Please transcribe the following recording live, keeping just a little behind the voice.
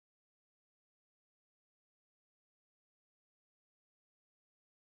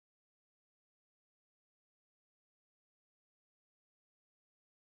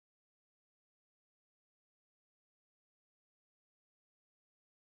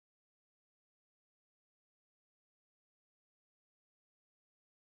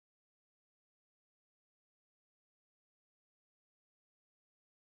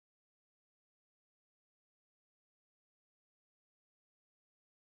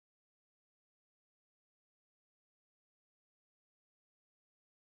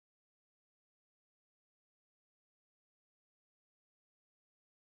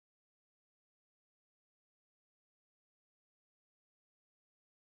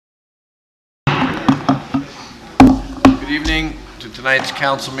evening to tonight's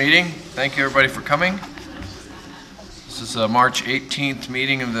council meeting. Thank you everybody for coming. This is the March 18th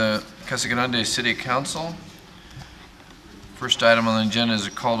meeting of the Casa Grande City Council. First item on the agenda is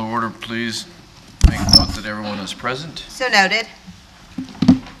a call to order. Please make note that everyone is present. So noted.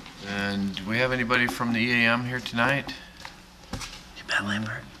 And do we have anybody from the EAM here tonight? You bet,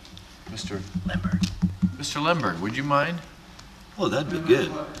 Lindbergh. Mr. Lindbergh. Mr. Lindbergh, would you mind? Oh, that'd be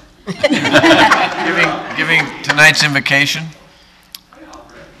good. giving tonight's invocation?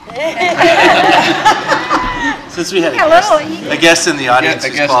 Since we had a guest in the audience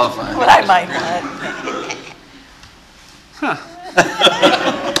who's qualified. What I might want.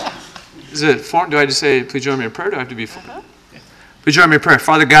 Is it form? Do I just say, please join me in prayer? Do I have to be formal? Please join me in prayer.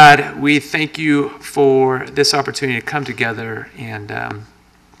 Father God, we thank you for this opportunity to come together and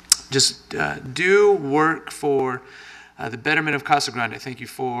just do work for the betterment of Casa Grande. I thank you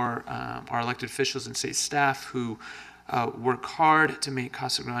for our elected officials and state staff who work hard to make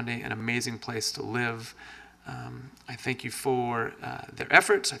Casa Grande an amazing place to live. I thank you for their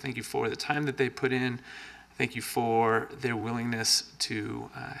efforts. I thank you for the time that they put in. Thank you for their willingness to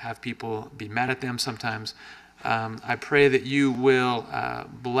have people be mad at them sometimes. I pray that you will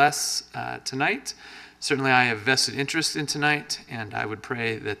bless tonight. Certainly I have vested interest in tonight, and I would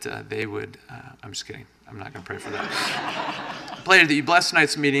pray that they would, I'm just kidding. I'm not going to pray for that. I pray that you bless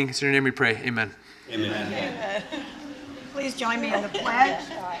tonight's meeting. In your name we pray. Amen. Amen. Amen. Please join me in the pledge.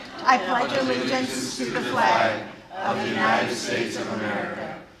 I pledge allegiance to the flag of the United States of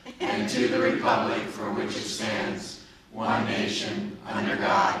America and to the republic for which it stands, one nation, under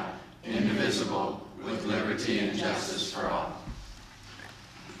God, indivisible, with liberty and justice for all.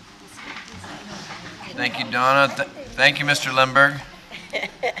 Thank you, Donna. Thank you, Mr. Lindbergh.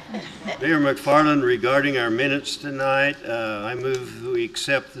 Mayor McFarland, regarding our minutes tonight, I move we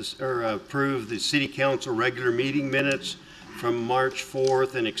accept this or approve the City Council regular meeting minutes from March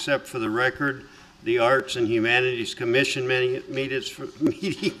 4th, and accept for the record the Arts and Humanities Commission minutes from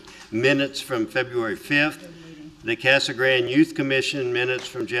February 5th, the Casa Grande Youth Commission minutes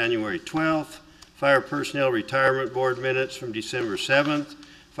from January 12th, Fire Personnel Retirement Board minutes from December 7th,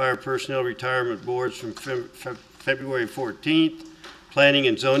 Fire Personnel Retirement Boards from February 14th, Planning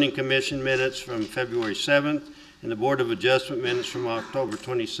and Zoning Commission minutes from February 7th, and the Board of Adjustment minutes from October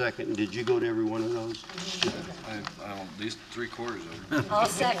 22nd. And did you go to every one of those? I don't, at least 3/4 of them. I'll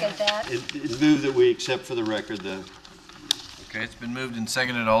second that. It moved that we accept for the record the... Okay, it's been moved and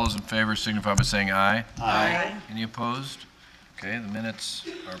seconded. All those in favor signify by saying aye. Aye. Any opposed? Okay, the minutes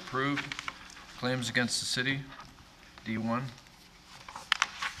are approved. Claims against the city, D1.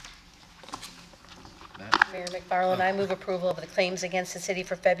 Mayor McFarland, I move approval of the claims against the city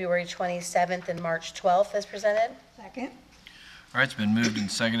for February 27th and March 12th as presented. Second. All right, it's been moved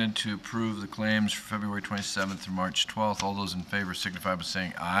and seconded to approve the claims for February 27th through March 12th. All those in favor signify by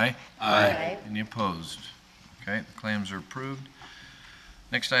saying aye. Aye. Any opposed? Okay, the claims are approved.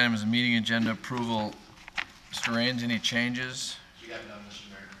 Next item is a meeting agenda approval. Mr. Raines, any changes? You got none, Mr.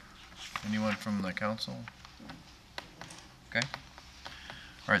 Mayor. Anyone from the council? Okay.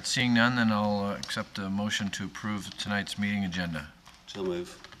 All right, seeing none, then I'll accept a motion to approve tonight's meeting agenda. So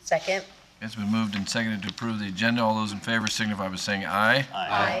move. Second. It's been moved and seconded to approve the agenda. All those in favor signify by saying aye.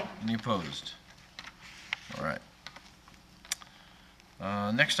 Aye. Any opposed? All right.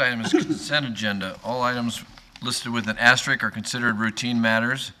 Next item is consent agenda. All items listed with an asterisk are considered routine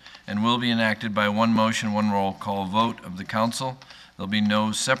matters and will be enacted by one motion, one roll call vote of the council. There'll be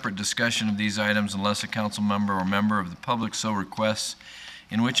no separate discussion of these items unless a council member or member of the public so requests,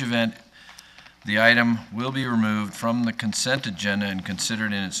 in which event the item will be removed from the consent agenda and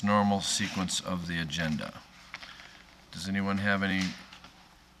considered in its normal sequence of the agenda. Does anyone have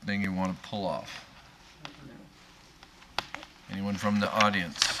anything you want to pull off? Anyone from the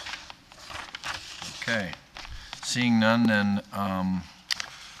audience? Okay. Seeing none, then I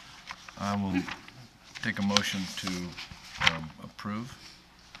will take a motion to approve.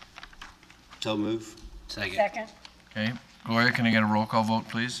 So move. Second. Okay. Gloria, can I get a roll call vote,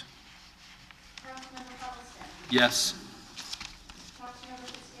 please? Yes.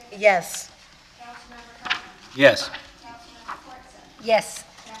 Yes. Yes. Yes.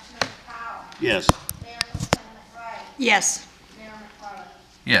 Yes. Yes.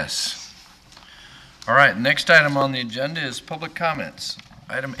 Yes. All right, next item on the agenda is public comments.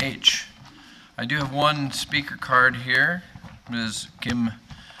 Item H. I do have one speaker card here. Ms. Kim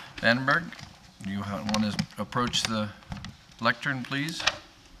Vandenberg, do you want to approach the lectern, please?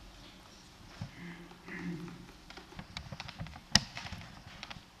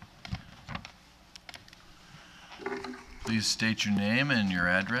 Please state your name and your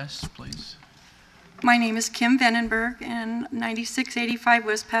address, please. My name is Kim Vandenberg, and 9685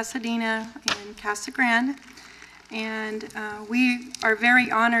 West Pasadena in Casa Grande. And we are very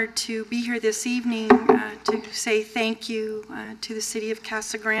honored to be here this evening to say thank you to the city of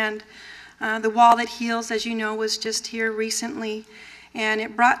Casa Grande. The Wall That Heals, as you know, was just here recently, and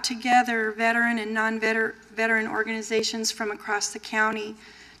it brought together veteran and non-veteran organizations from across the county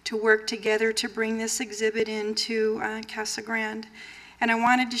to work together to bring this exhibit into Casa Grande. And I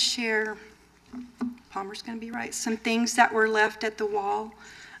wanted to share, Palmer's going to be right, some things that were left at the wall.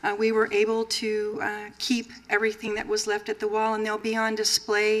 We were able to keep everything that was left at the wall, and they'll be on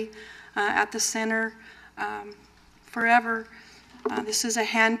display at the center forever. This is a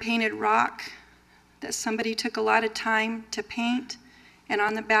hand-painted rock that somebody took a lot of time to paint, and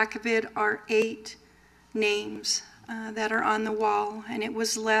on the back of it are 8 names that are on the wall, and it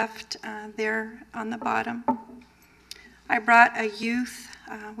was left there on the bottom. I brought a youth.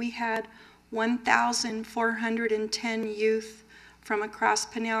 We had 1,410 youth from across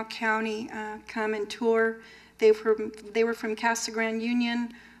Pinal County come and tour. They were from Casa Grande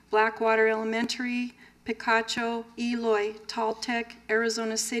Union, Blackwater Elementary, Picacho, Eloy, Talltech,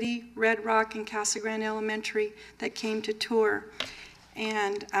 Arizona City, Red Rock, and Casa Grande Elementary that came to tour.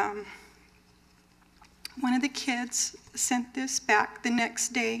 And one of the kids sent this back the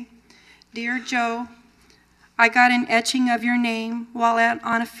next day. Dear Joe, I got an etching of your name while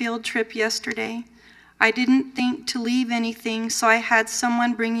on a field trip yesterday. I didn't think to leave anything, so I had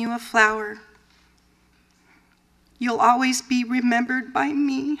someone bring you a flower. You'll always be remembered by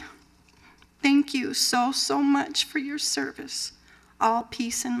me. Thank you so, so much for your service. All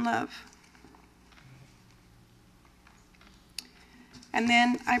peace and love. And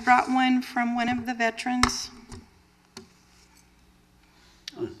then I brought one from one of the veterans.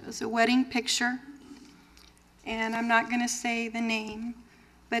 It was a wedding picture, and I'm not going to say the name,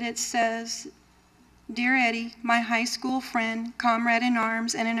 but it says, Dear Eddie, my high school friend, comrade in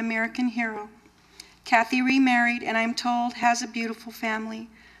arms, and an American hero. Kathy remarried, and I'm told has a beautiful family.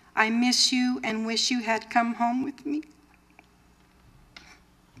 I miss you and wish you had come home with me.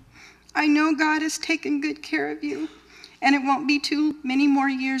 I know God has taken good care of you, and it won't be too many more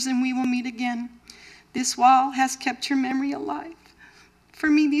years and we will meet again. This wall has kept your memory alive for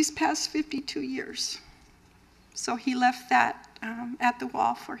me these past 52 years. So he left that at the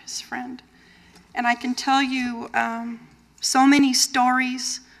wall for his friend. And I can tell you so many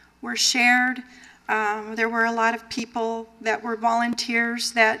stories were shared. There were a lot of people that were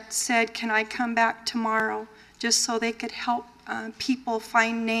volunteers that said, can I come back tomorrow, just so they could help people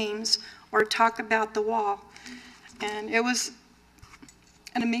find names or talk about the wall. And it was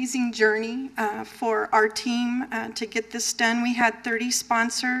an amazing journey for our team to get this done. We had 30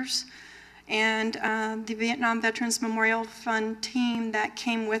 sponsors, and the Vietnam Veterans Memorial Fund team that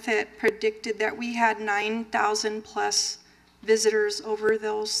came with it predicted that we had 9,000 plus visitors over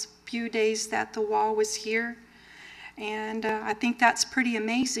those few days that the wall was here. And I think that's pretty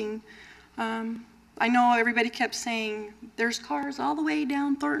amazing. I know everybody kept saying there's cars all the way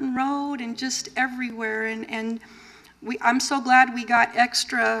down Thornton Road and just everywhere, and I'm so glad we got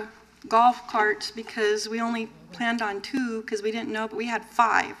extra golf carts, because we only planned on 2 because we didn't know, but we had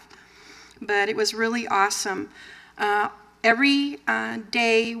 5. But it was really awesome. Every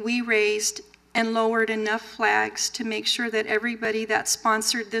day we raised and lowered enough flags to make sure that everybody that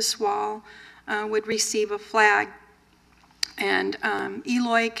sponsored this wall would receive a flag. And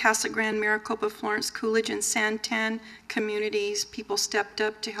Eloy, Casa Grande, Maricopa, Florence, Coolidge, and Santan communities, people stepped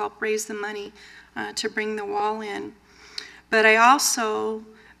up to help raise the money to bring the wall in. But I also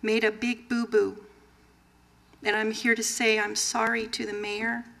made a big boo-boo. And I'm here to say I'm sorry to the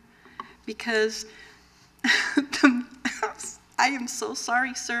mayor, because I am so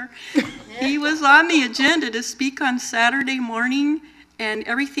sorry, sir. He was on the agenda to speak on Saturday morning, and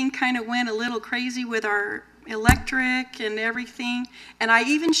everything kind of went a little crazy with our electric and everything. And I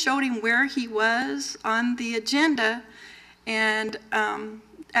even showed him where he was on the agenda. And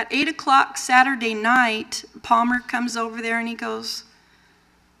at 8 o'clock Saturday night, Palmer comes over there and he goes,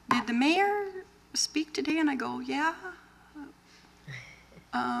 did the mayor speak today? And I go, yeah.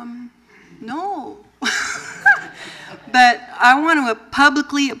 No. But I want to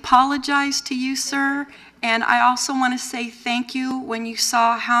publicly apologize to you, sir. And I also want to say thank you. When you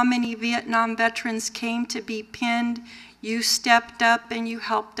saw how many Vietnam veterans came to be pinned, you stepped up and you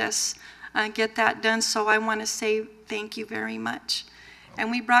helped us get that done. So I want to say thank you very much. And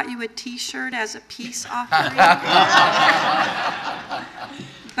we brought you a t-shirt as a peace offering.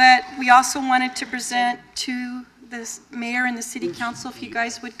 But we also wanted to present to the mayor and the city council, if you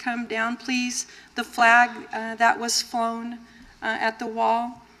guys would come down, please, the flag that was flown at the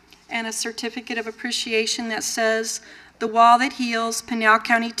wall. and a certificate of appreciation that says, "The Wall That Heals, Pinal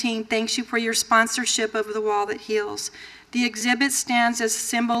County Team thanks you for your sponsorship of The Wall That Heals." The exhibit stands as a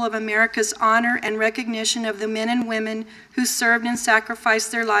symbol of America's honor and recognition of the men and women who served and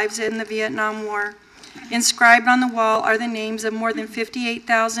sacrificed their lives in the Vietnam War. Inscribed on the wall are the names of more than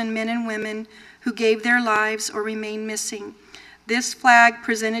 58,000 men and women who gave their lives or remain missing. This flag,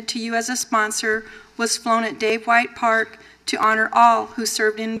 presented to you as a sponsor, was flown at Dave White Park to honor all who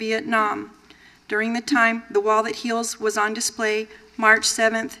served in Vietnam. During the time The Wall That Heals was on display, March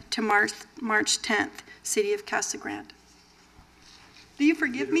 7th to March 10th, City of Casa Grande. Do you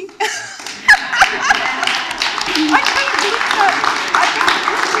forgive me? I couldn't believe that. I couldn't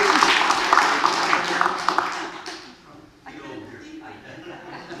believe it.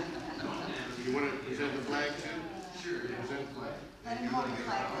 You want to present the flag, Ken? Sure. Present the flag. Let him hold the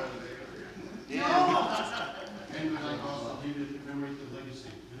flag. And we'd like also to commemorate the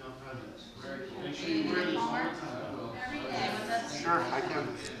legacy without prejudice. Make sure you wear this all the time. Sure, I can.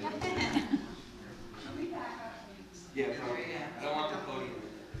 Yeah, probably. I don't want the podium.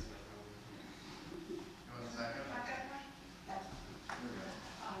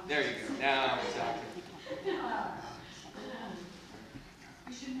 There you go. Now, exactly.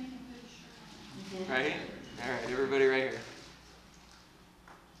 Right? All right, everybody right here.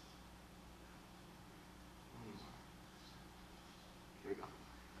 Here we go.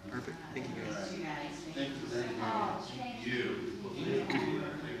 Perfect. Thank you, guys.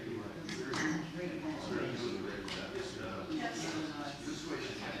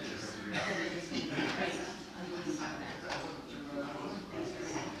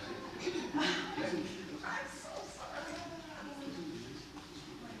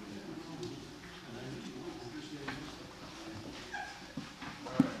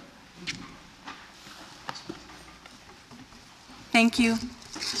 Thank you.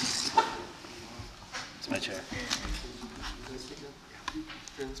 It's my chair.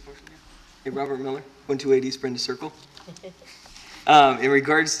 Hey, Robert Miller, 1280 East Brenda Circle. In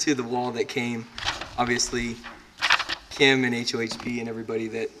regards to the wall that came, obviously, Kim and HOHP and everybody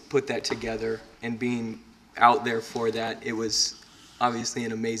that put that together and being out there for that, it was obviously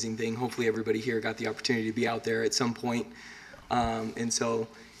an amazing thing. Hopefully everybody here got the opportunity to be out there at some point. And so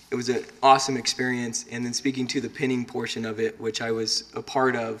it was an awesome experience. And then speaking to the pinning portion of it, which I was a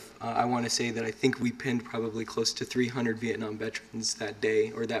part of, I want to say that I think we pinned probably close to 300 Vietnam veterans that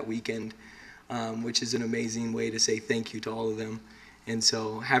day or that weekend, which is an amazing way to say thank you to all of them. And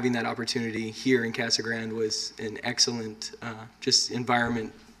so having that opportunity here in Casa Grande was an excellent just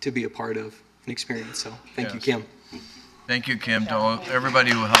environment to be a part of and experience. So thank you, Kim. Thank you, Kim, to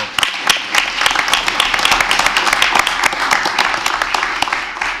everybody who helped.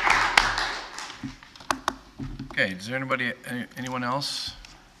 Okay, is there anyone else?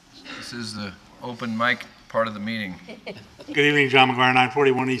 This is the open mic part of the meeting. Good evening, John McGuire,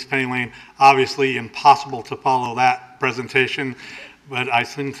 941 East Penny Lane. Obviously impossible to follow that presentation, but I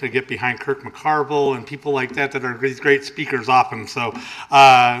seem to get behind Kirk McCarville and people like that that are these great speakers often. So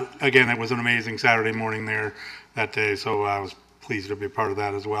again, it was an amazing Saturday morning there that day, so I was pleased to be a part of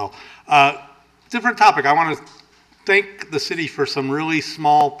that as well. Different topic. I want to thank the city for some really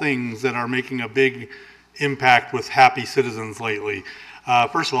small things that are making a big impact with happy citizens lately.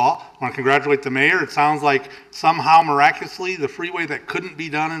 First of all, I want to congratulate the mayor. It sounds like somehow miraculously the freeway that couldn't be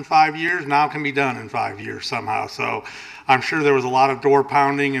done in 5 years now can be done in 5 years somehow. So I'm sure there was a lot of door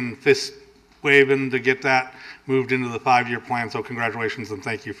pounding and fist waving to get that moved into the 5-year plan. So congratulations and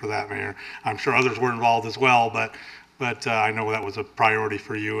thank you for that, Mayor. I'm sure others were involved as well, but I know that was a priority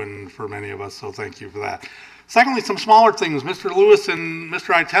for you and for many of us. So thank you for that. Secondly, some smaller things. Mr. Lewis and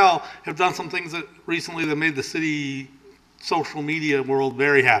Mr. Itel have done some things that recently that made the city social media world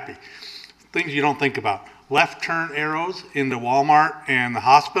very happy. Things you don't think about. Left turn arrows into Walmart and the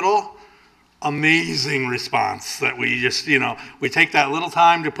hospital. Amazing response that we just, we take that little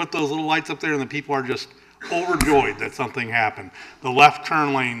time to put those little lights up there and the people are just overjoyed that something happened. The left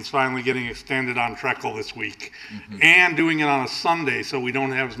turn lanes finally getting extended on Treckle this week and doing it on a Sunday so we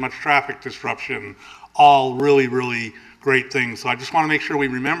don't have as much traffic disruption. All really, really great things. So I just want to make sure we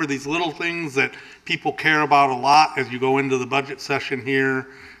remember these little things that people care about a lot as you go into the budget session here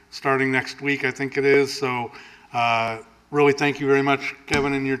starting next week, I think it is. So really thank you very much,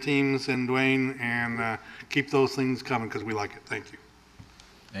 Kevin and your teams and Dwayne, and keep those things coming because we like it. Thank you.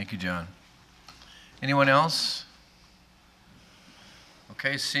 Thank you, John. Anyone else?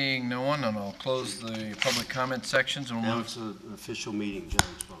 Okay, seeing no one, and I'll close the public comment sections and we'll Now move. it's an official meeting, John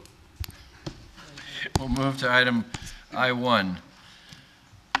spoke. We'll move to item I1,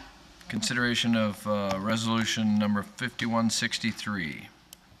 consideration of resolution number 5163.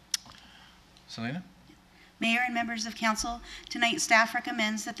 Selena? Mayor and members of council, tonight staff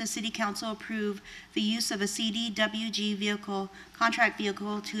recommends that the city council approve the use of a CDWG vehicle, contract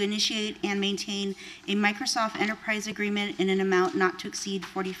vehicle, to initiate and maintain a Microsoft Enterprise Agreement in an amount not to exceed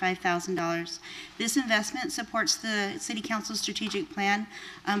 $45,000. This investment supports the city council's strategic plan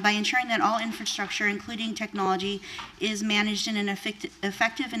by ensuring that all infrastructure, including technology, is managed in an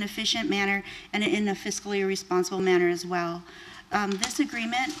effective and efficient manner and in a fiscally responsible manner as well. This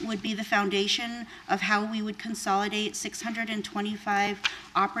agreement would be the foundation of how we would consolidate 625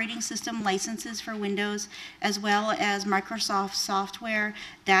 operating system licenses for Windows, as well as Microsoft software,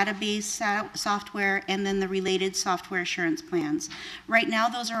 database software, and then the related software assurance plans. Right now,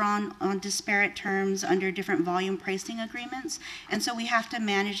 those are on disparate terms under different volume pricing agreements, and so we have to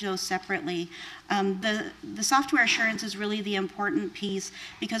manage those separately. The software assurance is really the important piece,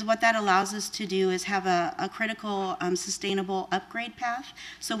 because what that allows us to do is have a critical, sustainable upgrade path.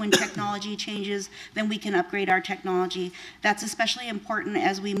 So when technology changes, then we can upgrade our technology. That's especially important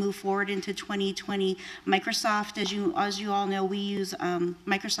as we move forward into 2020. Microsoft, as you all know, we use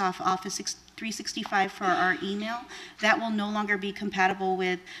Microsoft Office 365 for our email. That will no longer be compatible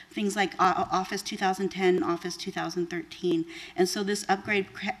with things like Office 2010, Office 2013. And so this upgrade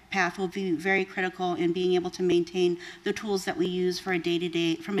path will be very critical in being able to maintain the tools that we use for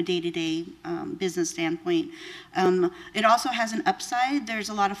from a day-to-day business standpoint. It also has an upside. There's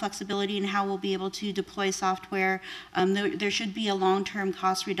a lot of flexibility in how we'll be able to deploy software. There should be a long-term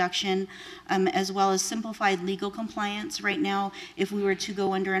cost reduction, as well as simplified legal compliance. Right now, if we were to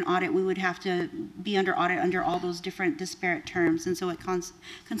go under an audit, we would have to be under audit under all those different disparate terms, and so it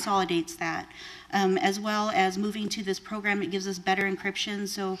consolidates that. As well as moving to this program, it gives us better encryption,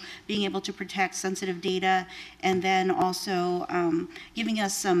 so being able to protect sensitive data, and then also giving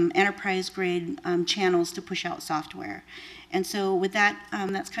us some enterprise-grade channels to push out software. And so with that,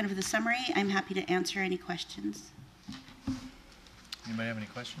 that's kind of the summary. I'm happy to answer any questions. Anybody have any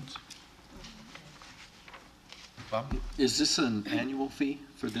questions? Bob? Is this an annual fee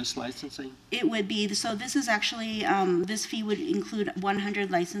for this licensing? It would be. So this is actually, this fee would include 100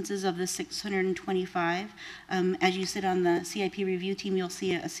 licenses of the 625. As you sit on the CIP review team, you'll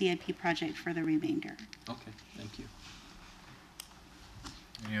see a CIP project for the remainder. Okay, thank you.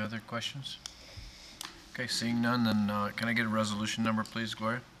 Any other questions? Okay, seeing none, then can I get a resolution number, please,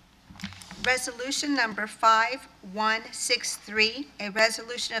 Gloria? Resolution number 5163, a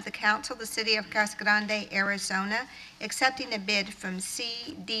resolution of the Council of the City of Casa Grande, Arizona, accepting a bid from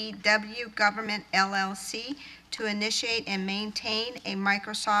CDW Government LLC to initiate and maintain a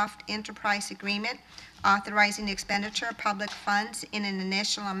Microsoft Enterprise Agreement, authorizing expenditure of public funds in an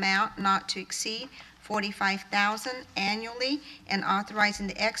initial amount not to exceed $45,000 annually, and authorizing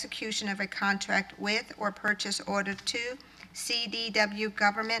the execution of a contract with or purchase order to CDW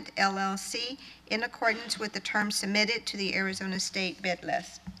Government LLC in accordance with the terms submitted to the Arizona State bid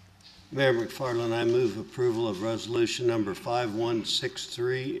list. Mayor McFarland, I move approval of resolution number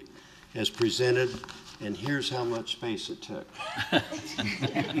 5163 as presented, and here's how much space it took.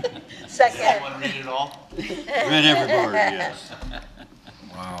 Second. Want to read it all? Read every word, yes.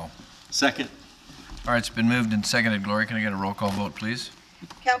 Wow. Second. All right, it's been moved and seconded. Gloria, can I get a roll call vote, please?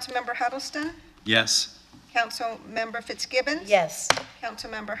 Councilmember Huddleston, Yes. Councilmember Fitzgibbons, Yes.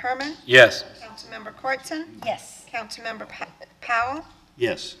 Councilmember Herman, Yes. Councilmember Cortson, Yes. Councilmember Powell,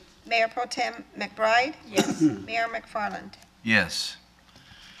 Yes. Mayor Pro Tem McBride, Yes. Mayor McFarland. Yes.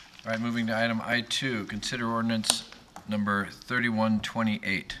 All right, moving to item I2, consider ordinance number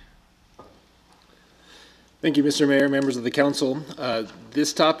 3128. Thank you, Mr. Mayor, members of the council.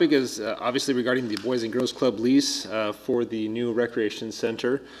 This topic is obviously regarding the Boys and Girls Club lease for the new recreation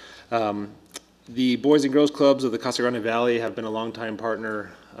center. The Boys and Girls Clubs of the Casa Grande Valley have been a longtime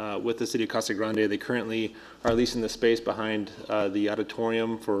partner with the city of Casa Grande. They currently are leasing the space behind the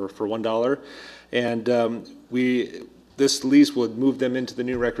auditorium for $1. And this lease would move them into the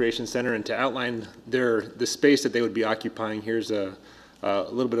new recreation center. And to outline the space that they would be occupying, here's a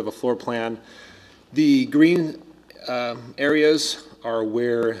little bit of a floor plan. The green areas are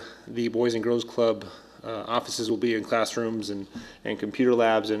where the Boys and Girls Club offices will be, in classrooms and computer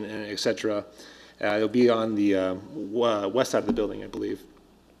labs and et cetera. It'll be on the west side of the building, I believe.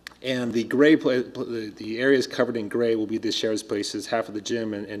 And the gray, the areas covered in gray will be the shared spaces, half of the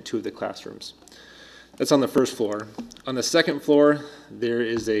gym and 2 of the classrooms. That's on the first floor. On the second floor, there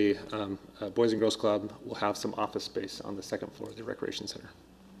is a Boys and Girls Club will have some office space on the second floor of the recreation center.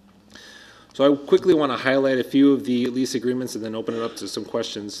 So I quickly want to highlight a few of the lease agreements and then open it up to some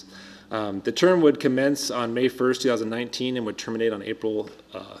questions. The term would commence on May 1st, 2019 and would terminate on April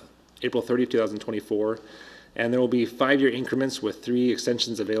 30th, 2024. And there will be 5-year increments with 3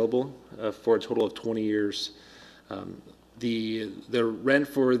 extensions available for a total of 20 years. The rent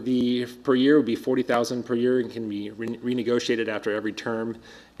for per year would be $40,000 per year and can be renegotiated after every term.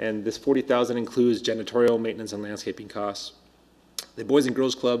 And this $40,000 includes janitorial, maintenance, and landscaping costs. The Boys and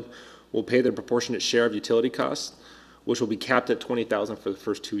Girls Club will pay their proportionate share of utility costs, which will be capped at $20,000 for the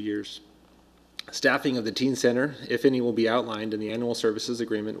first 2 years. Staffing of the teen center, if any, will be outlined in the annual services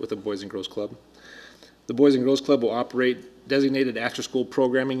agreement with the Boys and Girls Club. The Boys and Girls Club will operate designated after-school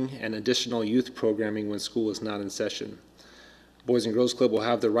programming and additional youth programming when school is not in session. Boys and Girls Club will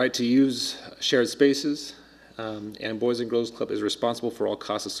have the right to use shared spaces, and Boys and Girls Club is responsible for all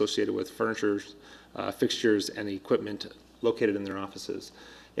costs associated with furniture, fixtures, and equipment located in their offices.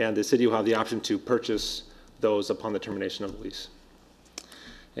 And the city will have the option to purchase those upon the termination of the lease.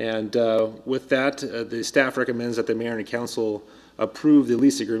 And with that, the staff recommends that the mayor and council approve the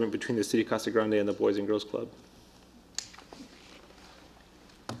lease agreement between the City of Casa Grande and the Boys and Girls Club.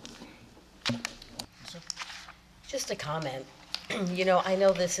 Just a comment. You know, I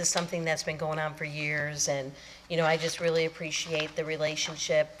know this is something that's been going on for years, and, you know, I just really appreciate the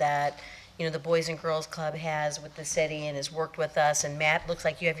relationship that, you know, the Boys and Girls Club has with the city and has worked with us. And Matt, looks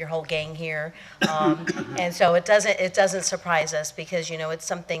like you have your whole gang here. And so it doesn't surprise us, because, you know, it's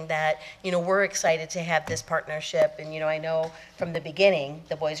something that, you know, we're excited to have this partnership. And, you know, I know from the beginning,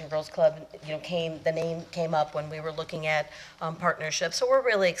 the Boys and Girls Club, you know, the name came up when we were looking at partnerships. So we're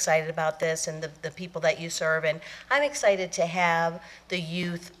really excited about this and the people that you serve. And I'm excited to have the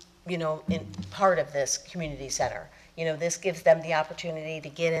youth, you know, in part of this community center. You know, this gives them the opportunity to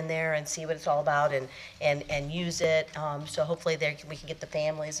get in there and see what it's all about and use it. So hopefully we can get the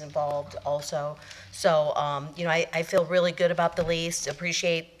families involved also. So, you know, I feel really good about the lease,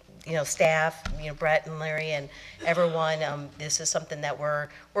 appreciate, you know, staff, you know, Brett and Larry and everyone. This is something that we're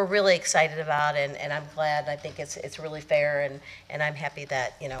really excited about, and I'm glad. I think it's really fair, and I'm happy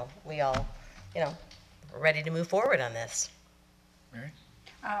that, you know, we all, you know, are ready to move forward on this. Mary?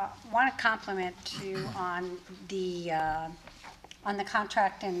 Want to compliment you on the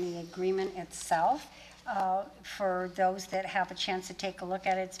contract and the agreement itself. For those that have a chance to take a look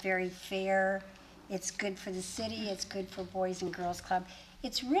at it, it's very fair. It's good for the city. It's good for Boys and Girls Club.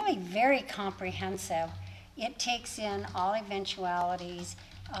 It's really very comprehensive. It takes in all eventualities.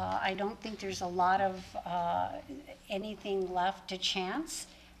 I don't think there's a lot of anything left to chance.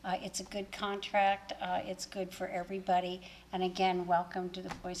 It's a good contract. It's good for everybody. And again, welcome to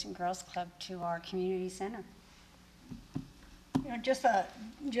the Boys and Girls Club to our community center. You know, just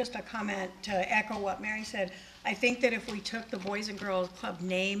a comment to echo what Mary said. I think that if we took the Boys and Girls Club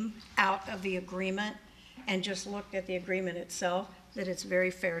name out of the agreement and just looked at the agreement itself, that it's very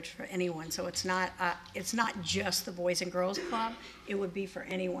fair for anyone. So it's not just the Boys and Girls Club. It would be for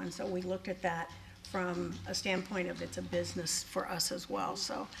anyone. So we looked at that from a standpoint of it's a business for us as well.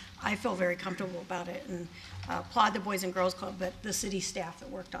 So I feel very comfortable about it, and applaud the Boys and Girls Club, but the city staff that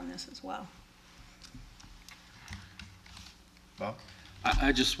worked on this as well. Bob?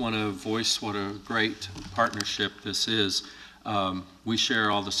 I just want to voice what a great partnership this is. We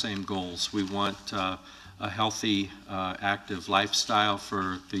share all the same goals. We want a healthy, active lifestyle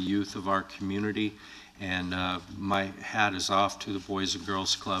for the youth of our community. And my hat is off to the Boys and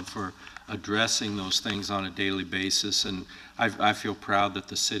Girls Club for addressing those things on a daily basis. And I feel proud that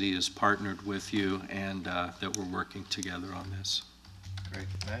the city has partnered with you and that we're working together on this. Great.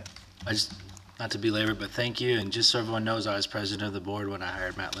 Matt? I just, not to belabor, but thank you. And just so everyone knows, I was president of the board when I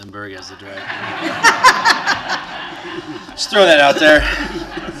hired Matt Lindberg as the director. Just throw that out there.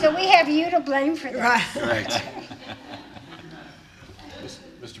 So we have you to blame for that. Correct.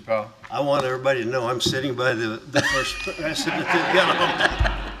 Mr. Powell? I want everybody to know I'm sitting by the first president.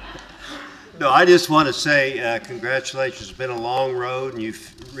 No, I just want to say congratulations. It's been a long road, and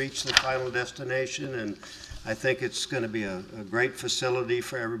you've reached the final destination, and I think it's going to be a great facility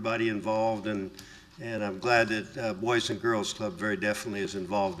for everybody involved, and I'm glad that Boys and Girls Club very definitely is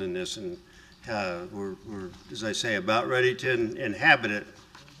involved in this, and we're, as I say, about ready to inhabit it.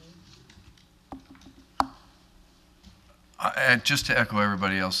 Just to echo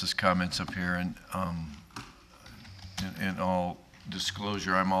everybody else's comments up here, and in all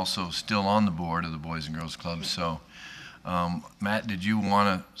disclosure, I'm also still on the board of the Boys and Girls Club. So, Matt, did you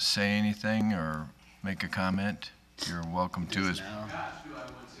want to say anything or make a comment? You're welcome to.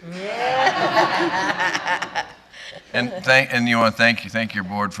 And you want to thank your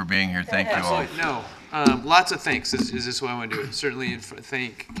board for being here. Thank you all. No, lots of thanks. Is this what I want to do? Certainly,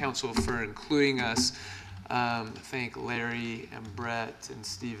 thank council for including us. Thank Larry and Brett and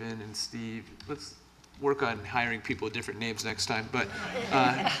Steven and Steve. work on hiring people with different names next time, but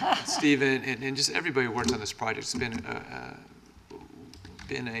Stephen and just everybody who works on this project. It's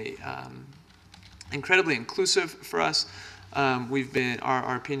been incredibly inclusive for us.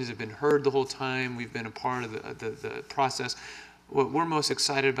 Our opinions have been heard the whole time. We've been a part of the process. What we're most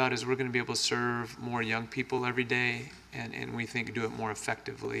excited about is we're going to be able to serve more young people every day, and we think do it more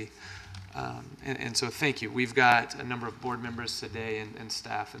effectively. And so thank you. We've got a number of board members today and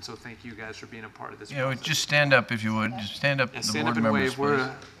staff, and so thank you guys for being a part of this process. Just stand up if you would. Just stand up, Yeah, the stand board up and members, wave. We're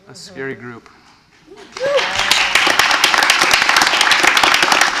please. a scary group.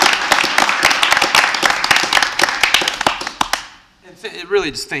 Really,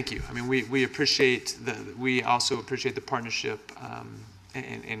 just thank you. I mean, we appreciate we also appreciate the partnership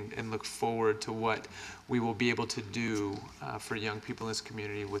and look forward to what we will be able to do for young people in this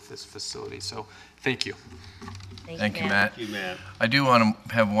community with this facility. So, thank you. Thank you, Matt. Thank you, Matt. I do want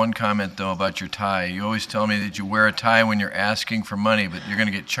to have one comment, though, about your tie. You always tell me that you wear a tie when you're asking for money, but you're going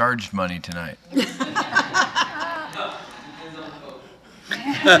to get charged money tonight.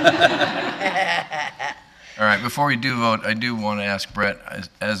 All right, before we do vote, I do want to ask Brett,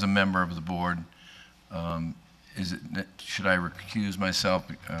 as a member of the board, should I recuse myself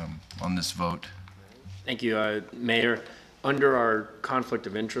on this vote? Thank you, Mayor. Under our conflict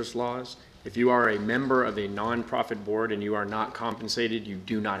of interest laws, if you are a member of a nonprofit board and you are not compensated, you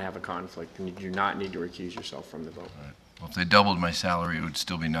do not have a conflict, and you do not need to recuse yourself from the vote. All right. Well, if they doubled my salary, it would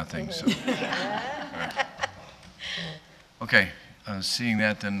still be nothing, so. All right. Okay, seeing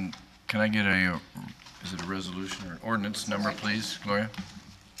that, then, can I get is it a resolution or an ordinance number, please, Gloria?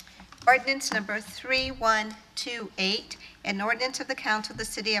 Ordinance number 3128, an ordinance of the Council of the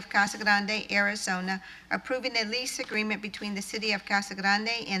City of Casa Grande, Arizona, approving a lease agreement between the City of Casa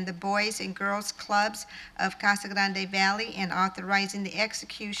Grande and the Boys and Girls Clubs of Casa Grande Valley and authorizing the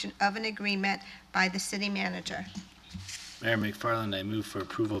execution of an agreement by the city manager. Mayor McFarland, I move for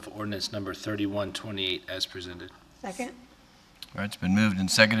approval of ordinance number 3128 as presented. Second. All right, it's been moved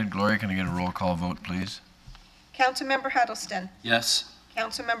and seconded. Gloria, can I get a roll call vote, please? Councilmember Huddleston. Yes?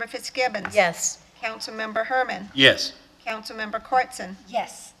 Councilmember Fitzgibbons. Yes. Councilmember Herman. Yes. Councilmember Cortson.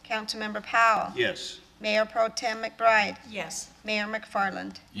 Yes. Councilmember Powell. Yes. Mayor Pro Tem McBride. Yes. Mayor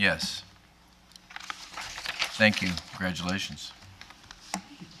McFarland. Yes. Thank you. Congratulations.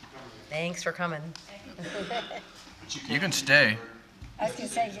 Thanks for coming. You can stay. I was going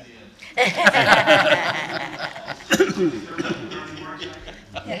to say,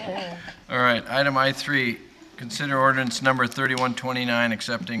 All right, item I3, consider ordinance number 3129,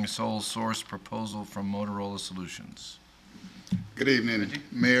 accepting sole source proposal from Motorola Solutions. Good evening,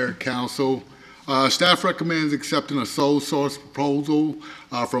 Mayor, Council. Staff recommends accepting a sole source proposal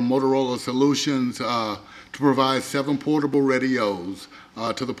from Motorola Solutions to provide 7 portable radios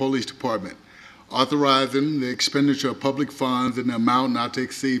to the police department, authorizing the expenditure of public funds in the amount not to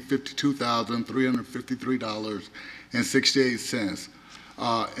exceed $52,353.68,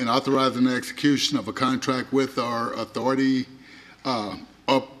 and authorizing the execution of a contract with our authority,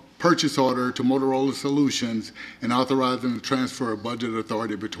 a purchase order to Motorola Solutions, and authorizing the transfer of budget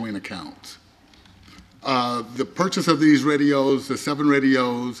authority between accounts. The purchase of these radios, the 7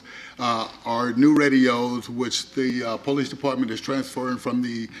 radios, are new radios which the police department is transferring from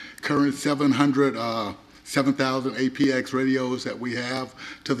the current 7,000 APX radios that we have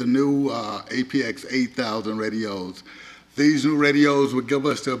to the new APX 8,000 radios. These new radios will give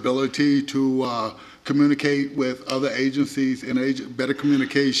us the ability to communicate with other agencies and better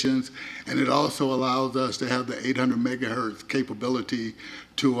communications, and it also allows us to have the 800 megahertz capability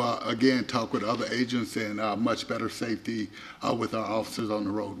to, again, talk with other agents and much better safety with our officers on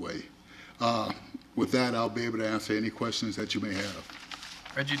the roadway. With that, I'll be able to answer any questions that you may have.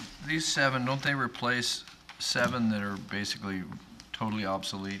 Reggie, these 7, don't they replace 7 that are basically totally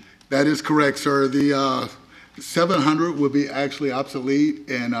obsolete? That is correct, sir. The 700 will be actually obsolete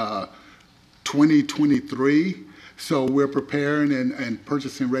in 2023. So we're preparing and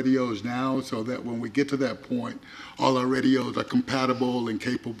purchasing radios now so that when we get to that point, all our radios are compatible and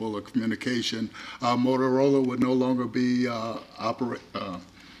capable of communication. Motorola would no longer be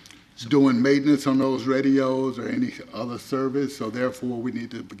doing maintenance on those radios or any other service, so therefore we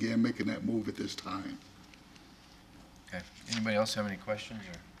need to begin making that move at this time. Okay. Anybody else have any questions?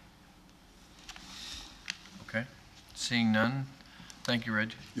 Okay. Seeing none, thank you,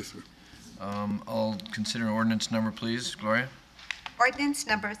 Reggie. Yes, sir. I'll consider an ordinance number, please. Gloria? Ordinance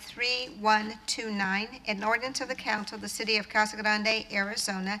number 3129, an ordinance of the council of the city of Casa Grande,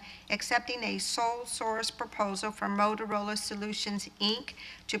 Arizona, accepting a sole source proposal from Motorola Solutions, Inc.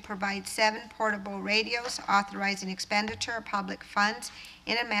 to provide 7 portable radios, authorizing expenditure of public funds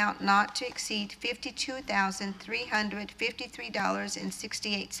in amount not to exceed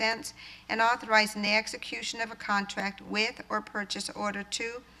 $52,353.68, and authorizing the execution of a contract with or purchase order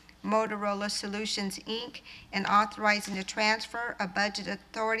to Motorola Solutions, Inc., and authorizing the transfer of budget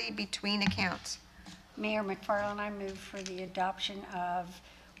authority between accounts. Mayor McFarland, I move for the adoption of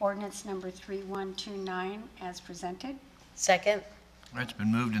ordinance number 3129 as presented. Second. All right, it's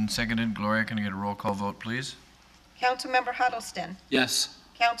been moved and seconded. Gloria, can I get a roll call vote, please? Councilmember Huddleston. Yes.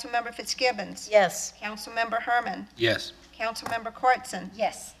 Councilmember Fitzgibbons. Yes. Councilmember Herman. Yes. Councilmember Cortson.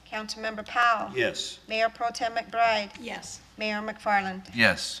 Yes. Councilmember Powell. Yes. Mayor Pro Tem McBride. Yes. Mayor McFarland.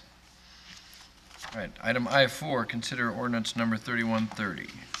 Yes. All right, item I4, consider ordinance number 3130.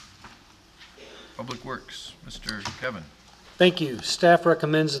 Public Works, Mr. Kevin. Thank you. Staff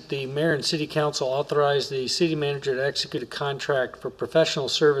recommends that the mayor and city council authorize the city manager to execute a contract for professional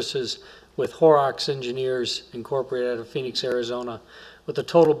services with Horrocks Engineers Incorporated out of Phoenix, Arizona, with a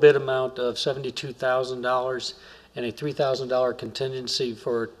total bid amount of $72,000 and a $3,000 contingency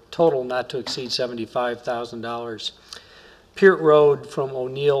for a total not to exceed $75,000. Peart Road from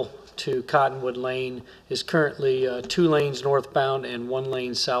O'Neill to Cottonwood Lane is currently 2 lanes northbound and 1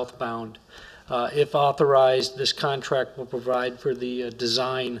 lane southbound. If authorized, this contract will provide for the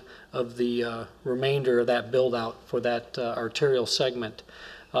design of the remainder of that build-out for that arterial segment.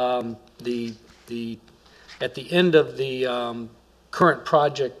 At the end of the current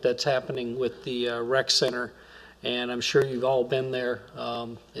project that's happening with the rec center, and I'm sure you've all been there,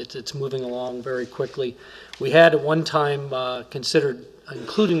 it's moving along very quickly. We had at one time considered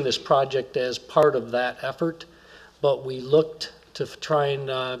including this project as part of that effort, but we looked to try and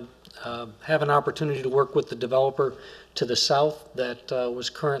have an opportunity to work with the developer to the south that was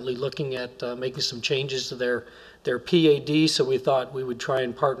currently looking at making some changes to their PAD, so we thought we would try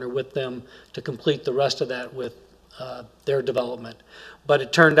and partner with them to complete the rest of that with their development. But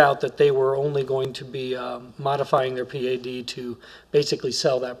it turned out that they were only going to be modifying their PAD to basically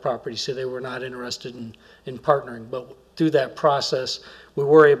sell that property, so they were not interested in partnering. But through that process, we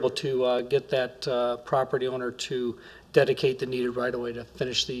were able to get that property owner to dedicate the needed right-of-way to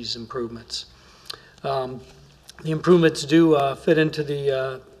finish these improvements. The improvements do fit into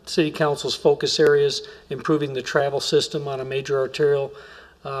the City Council's focus areas, improving the travel system on a major arterial.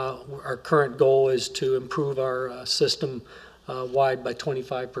 Our current goal is to improve our system wide by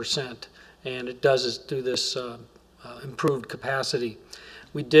 25%, and it does is through this improved capacity.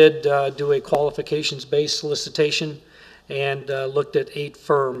 We did do a qualifications-based solicitation and looked at 8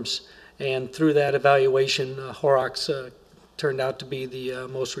 firms, and through that evaluation, Horrocks turned out to be the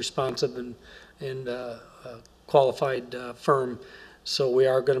most responsive and qualified firm, so we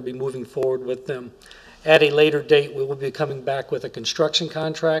are going to be moving forward with them. At a later date, we will be coming back with a construction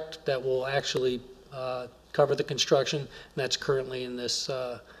contract that will actually cover the construction, and that's currently in this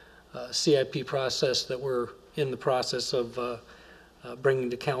CIP process that we're in the process of bringing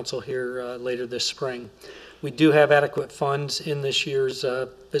to council here later this spring. We do have adequate funds in this year's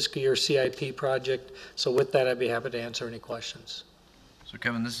fiscal year CIP project, so with that, I'd be happy to answer any questions. So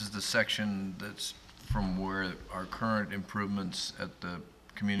Kevin, this is the section that's from where our current improvements at the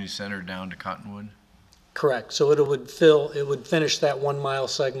community center down to Cottonwood? Correct. So it would finish that 1 mile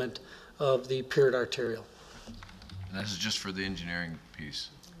segment of the Peart Arterial. And this is just for the engineering piece?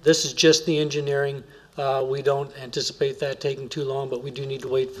 This is just the engineering. We don't anticipate that taking too long, but we do need to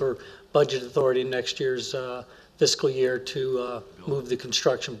wait for budget authority next year's fiscal year to move the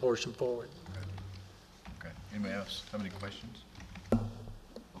construction portion forward. Okay. Anybody else have any questions?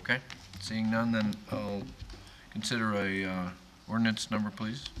 Okay. Seeing none, then I'll consider a ordinance number,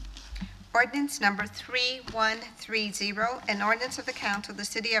 please. Ordinance number 3130, an ordinance of the council of the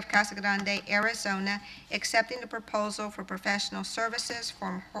city of Casa Grande, Arizona, accepting the proposal for professional services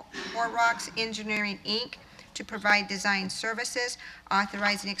from Horrocks Engineering, Inc. to provide design services,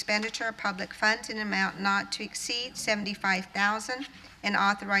 authorizing expenditure of public funds in an amount not to exceed $75,000, and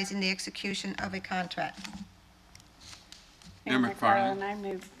authorizing the execution of a contract. Mayor McFarland. I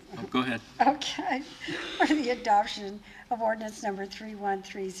move. Oh, go ahead. Okay. For the adoption of ordinance number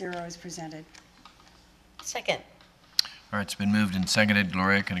 3130 as presented. Second. All right, it's been moved and seconded.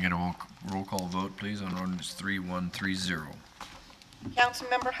 Gloria, can I get a roll call vote, please, on ordinance 3130?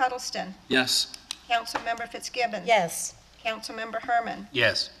 Councilmember Huddleston. Yes. Councilmember Fitzgibbons. Yes. Councilmember Herman.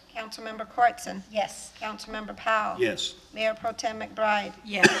 Yes. Councilmember Cortson. Yes. Councilmember Powell. Yes. Mayor Pro Tem McBride.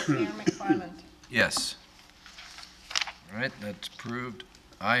 Yes. Mayor McFarland. Yes. All right, that's approved.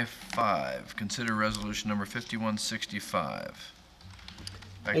 I-5, consider resolution number 5165.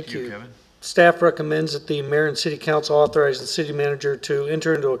 Back Thank to you, you. Kevin. Staff recommends that the mayor and city council authorize the city manager to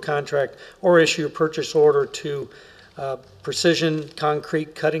enter into a contract or issue a purchase order to Precision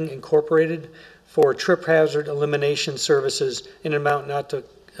Concrete Cutting Incorporated for trip hazard elimination services in an amount not to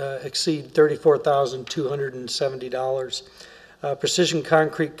exceed $34,270. Precision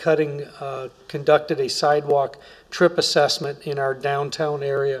Concrete Cutting conducted a sidewalk trip assessment in our downtown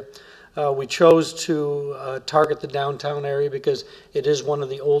area. We chose to target the downtown area because it is one of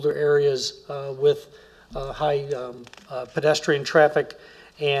the older areas with high pedestrian traffic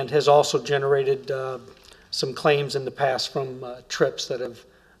and has also generated some claims in the past from trips that have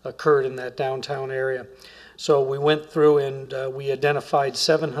occurred in that downtown area. So we went through and we identified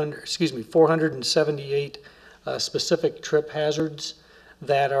 478 specific trip hazards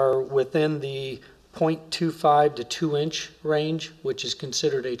that are within the 0.25 to 2 inch range, which is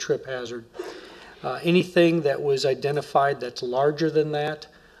considered a trip hazard. Anything that was identified that's larger than that,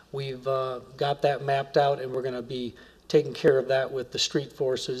 we've got that mapped out, and we're going to be taking care of that with the street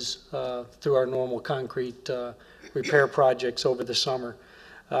forces through our normal concrete repair projects over the summer.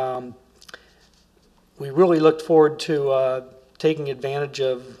 We really looked forward to taking advantage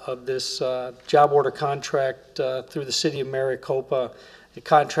of this job order contract through the city of Maricopa, the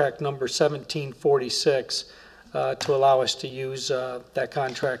contract number 1746, to allow us to use that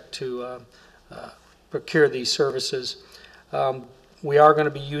contract to procure these services. We are going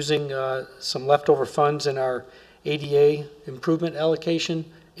to be using some leftover funds in our ADA improvement allocation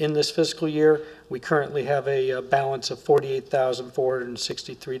in this fiscal year. We currently have a balance of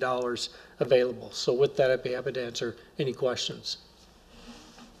 $48,463 available. So with that, I'd be happy to answer any questions.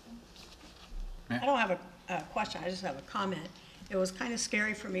 I don't have a question, I just have a comment. It was kind of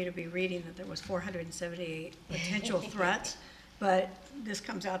scary for me to be reading that there was 478 potential threats, but this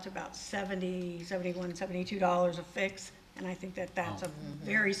comes out to about $70, $71, $72 a fix, and I think that that's a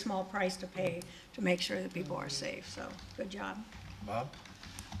very small price to pay to make sure that people are safe, so good job. Bob?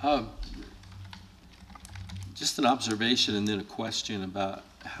 Just an observation and then a question about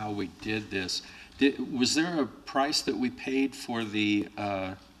how we did this. Was there a price that we paid for the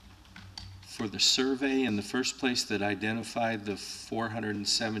survey in the first place that identified the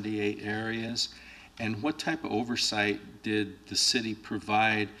 478 areas? And what type of oversight did the city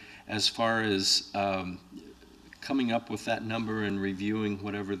provide as far as coming up with that number and reviewing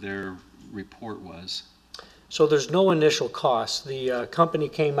whatever their report was? So there's no initial cost. The company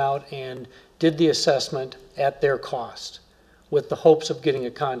came out and did the assessment at their cost with the hopes of getting a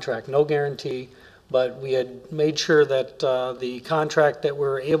contract. No guarantee, but we had made sure that the contract that we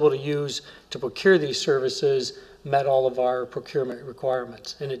were able to use to procure these services met all of our procurement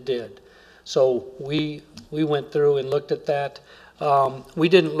requirements, and it did. So we went through and looked at that. We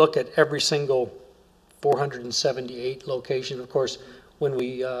didn't look at every single 478 locations. Of course, when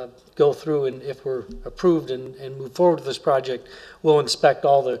we go through and if we're approved and move forward with this project, we'll inspect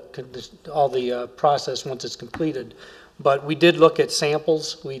all the process once it's completed. But we did look at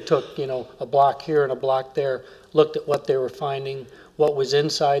samples. We took, a block here and a block there, looked at what they were finding, what was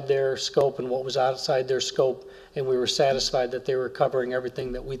inside their scope and what was outside their scope, and we were satisfied that they were covering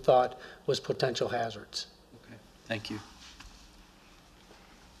everything that we thought was potential hazards. Okay, thank you.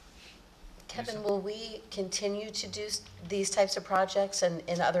 Kevin, will we continue to do these types of projects in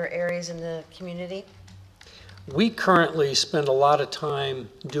other areas in the community? We currently spend a lot of time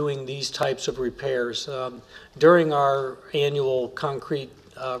doing these types of repairs. During our annual concrete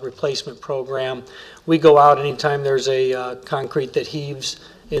replacement program, we go out anytime there's a concrete that heaves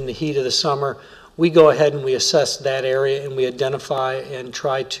in the heat of the summer. We go ahead and we assess that area and we identify and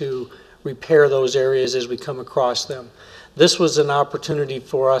try to repair those areas as we come across them. This was an opportunity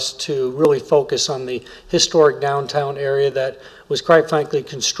for us to really focus on the historic downtown area that was quite frankly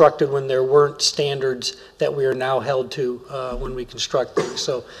constructed when there weren't standards that we are now held to when we construct things.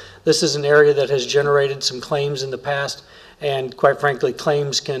 So this is an area that has generated some claims in the past, and quite frankly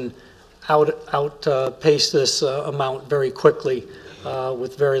claims can outpace this amount very quickly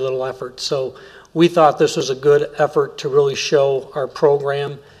with very little effort. So we thought this was a good effort to really show our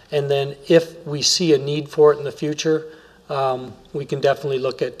program, and then if we see a need for it in the future, we can definitely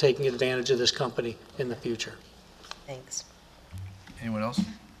look at taking advantage of this company in the future. Thanks. Anyone else?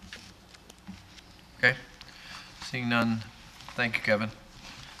 Okay. Seeing none, thank you, Kevin.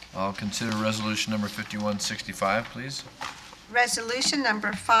 I'll consider resolution number 5165, please. Resolution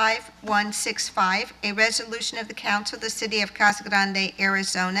number 5165, a resolution of the Council of the City of Casa Grande,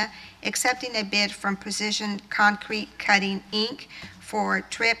 Arizona, accepting a bid from Precision Concrete Cutting, Inc. for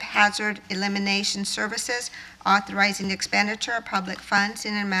trip hazard elimination services, authorizing the expenditure of public funds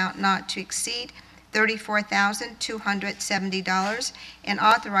in an amount not to exceed $34,270, and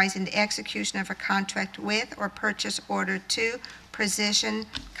authorizing the execution of a contract with or purchase order to Precision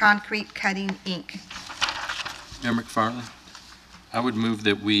Concrete Cutting, Inc. Mayor McFarland, I would move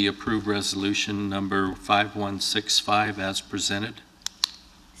that we approve resolution number 5165 as presented.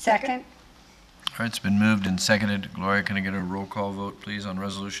 Second? All right, it's been moved and seconded. Gloria, can I get a roll call vote, please, on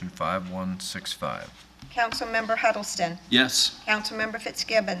Resolution 5165? Councilmember Huddleston. Yes. Councilmember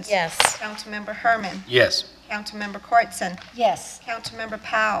Fitzgibbons. Yes. Councilmember Herman. Yes. Councilmember Cortson. Yes. Councilmember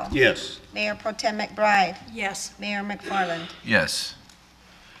Powell. Yes. Mayor Pro Tem McBride. Yes. Mayor McFarland. Yes.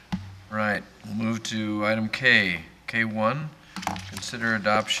 Right, we'll move to item K. K1, consider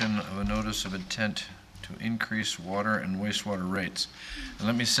adoption of a notice of intent to increase water and wastewater rates. And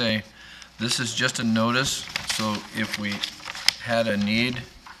let me say, this is just a notice, so if we had a need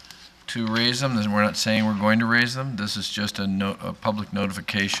to raise them, then we're not saying we're going to raise them. This is just a public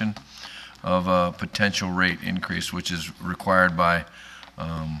notification of a potential rate increase, which is required by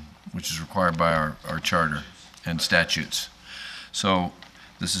our charter and statutes. So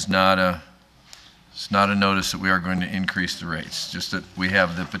this is not a notice that we are going to increase the rates, just that we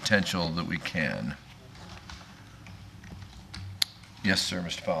have the potential that we can. Yes, sir,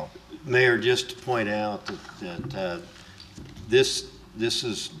 Mr. Powell. Mayor, just to point out that this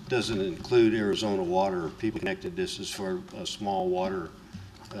doesn't include Arizona Water or People Connected. This is for a small water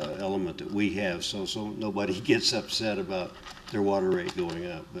element that we have, so nobody gets upset about their water rate going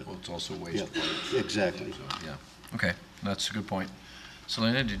up. But well, it's also wastewater. Yeah, exactly. So, yeah. Okay, that's a good point.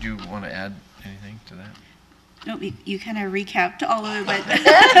 Selena, did you want to add anything to that? No, you kind of recapped all of it,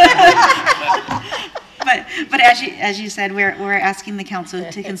 but as you said, we're asking the council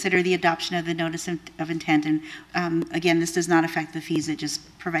to consider the adoption of the notice of intent, and again, this does not affect the fees. It just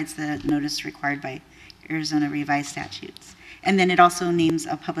provides the notice required by Arizona revised statutes, and then it also names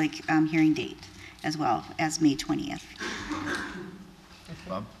a public hearing date as well as May 20th.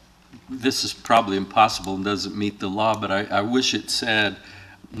 Bob? This is probably impossible and doesn't meet the law, but I wish it said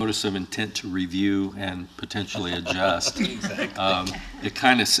notice of intent to review and potentially adjust. Exactly. It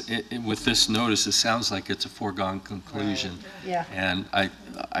kind of, with this notice, it sounds like it's a foregone conclusion. Right. Yeah. And I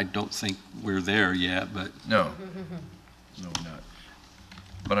don't think we're there yet, but. No. No, we're not.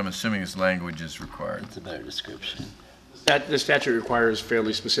 But I'm assuming this language is required. It's a better description. The statute requires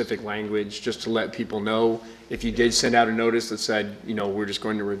fairly specific language just to let people know. If you did send out a notice that said, we're just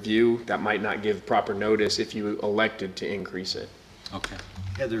going to review, that might not give proper notice if you elected to increase it. Okay.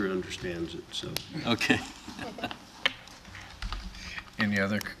 Heather understands it, so. Okay. Any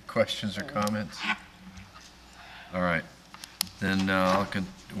other questions or comments? All right. Then I'll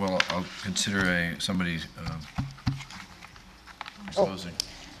consider somebody proposing.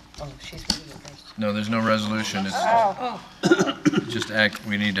 Oh, she's reading it first. No, there's no resolution. It's just act.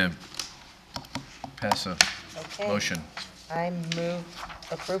 We need to pass a Okay. motion. I move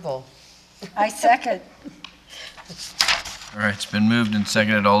approval. I second. All right, it's been moved and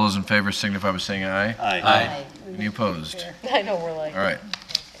seconded. All those in favor signify by saying aye. Aye. Aye. Any opposed? I know, we're like. All right.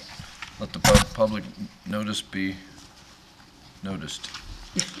 Let the public notice be noticed.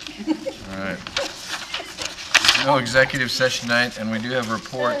 All right. No executive session tonight, and we do have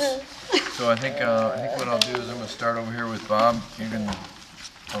reports. So I think what I'll do is I'm going to start over here with Bob. You can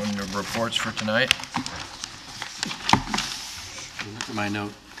on your reports for tonight. Look at my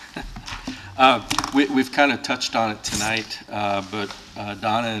note. We've kind of touched on it tonight, but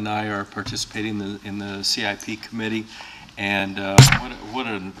Donna and I are participating in the CIP committee, and what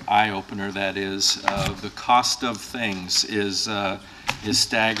an eye-opener that is. The cost of things is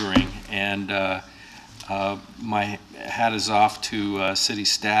staggering, and my hat is off to city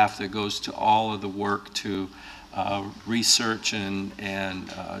staff that goes to all of the work to research and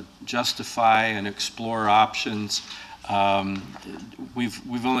justify and explore options.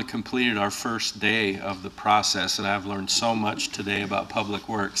 We've only completed our first day of the process, and I've learned so much today about public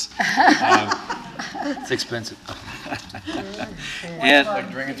works. It's expensive. And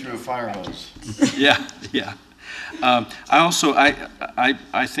like drinking through a fire hose. Yeah, yeah. I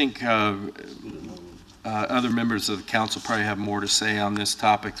think other members of the council probably have more to say on this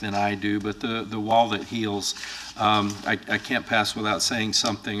topic than I do, but the wall that heals, I can't pass without saying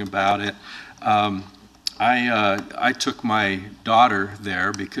something about it. I took my daughter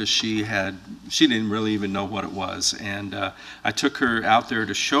there because she didn't really even know what it was, and I took her out there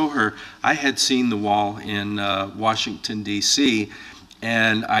to show her. I had seen the wall in Washington, D.C.,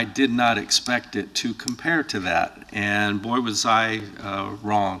 and I did not expect it to compare to that, and boy was I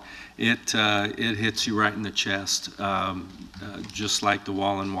wrong. it hits you right in the chest, just like the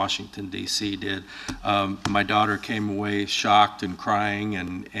wall in Washington, D.C. did. My daughter came away shocked and crying,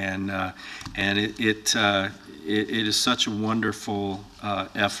 and it is such a wonderful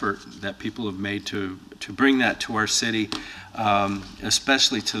effort that people have made to bring that to our city,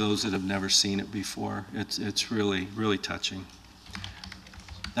 especially to those that have never seen it before. It's really, really touching.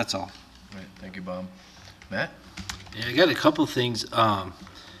 That's all. All right, thank you, Bob. Matt? Yeah, I got a couple things.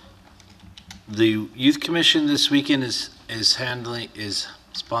 The Youth Commission this weekend is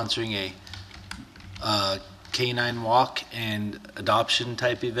sponsoring a canine walk and adoption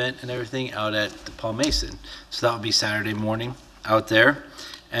type event and everything out at the Paul Mason. So that will be Saturday morning out there.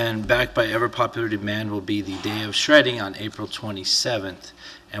 And back by ever popular demand will be the Day of Shredding on April 27th.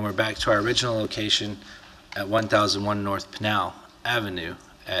 And we're back to our original location at 1001 North Pinal Avenue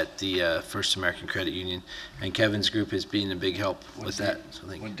at the First American Credit Union. And Kevin's group is being a big help with that. So I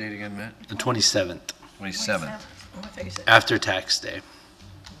think What date again, Matt? the 27th. 27th. After tax day.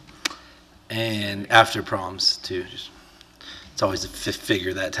 And after proms too. It's always a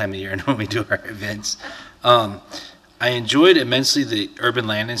figure that time of year when we do our events. I enjoyed immensely the Urban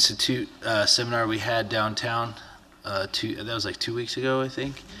Land Institute seminar we had downtown. That was like 2 weeks ago, I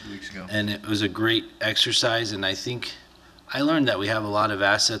think. 2 weeks ago. And it was a great exercise, and I think I learned that we have a lot of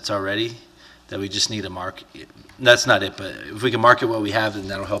assets already that we just need to market. That's not it, but if we can market what we have, then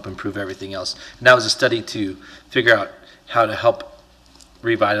that'll help improve everything else. And that was a study to figure out how to help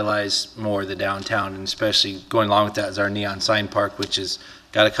revitalize more the downtown, and especially going along with that is our neon sign park, which has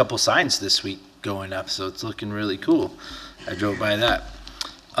got a couple signs this week going up, so it's looking really cool. I drove by that.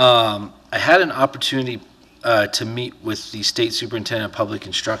 I had an opportunity to meet with the State Superintendent of Public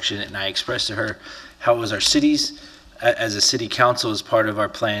Instruction, and I expressed to her how it was our cities, as a city council, as part of our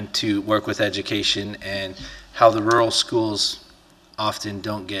plan to work with education, and how the rural schools often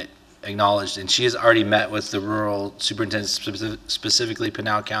don't get acknowledged. And she has already met with the rural superintendents, specifically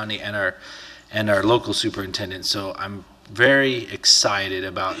Pinal County, and our local superintendent. So I'm very excited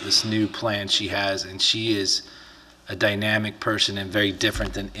about this new plan she has, and she is a dynamic person and very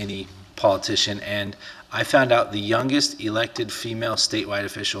different than any politician. And I found out the youngest elected female statewide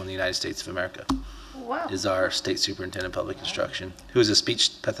official in the United States of America is our state superintendent of public instruction, who was a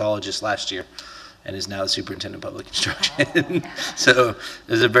speech pathologist last year and is now the superintendent of public instruction. So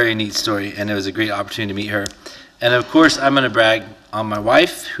it was a very neat story, and it was a great opportunity to meet her. And of course, I'm going to brag on my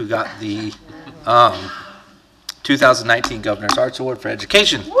wife, who got the 2019 Governor's Arts Award for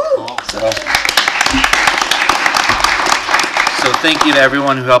Education. So thank you to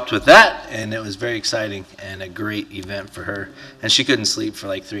everyone who helped with that, and it was very exciting and a great event for her. And she couldn't sleep for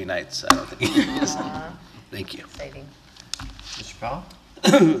like 3 nights, I don't think. Thank you. Exciting. Mr. Powell?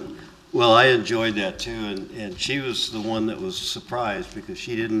 Well, I enjoyed that too, and she was the one that was surprised because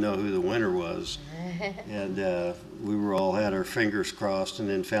she didn't know who the winner was. And we were all had our fingers crossed, and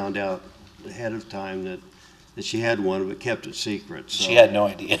then found out ahead of time that she had one, but kept it secret. So She had no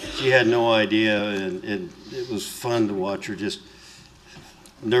idea. She had no idea, and it was fun to watch her, just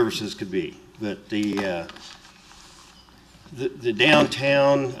nervous as could be. But the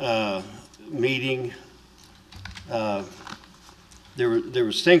downtown meeting, there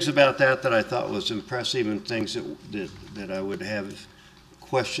was things about that I thought was impressive, and things that I would have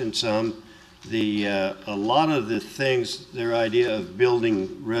questioned some. A lot of the things, their idea of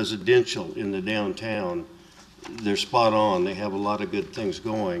building residential in the downtown, they're spot on. They have a lot of good things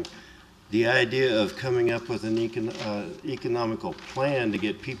going. The idea of coming up with an economical plan to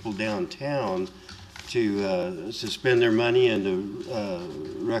get people downtown to spend their money and to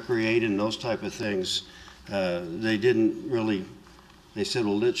recreate and those type of things, they didn't really. They said,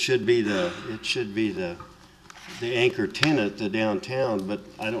 well, it should be the anchor tenant, the downtown, but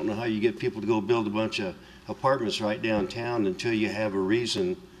I don't know how you get people to go build a bunch of apartments right downtown until you have a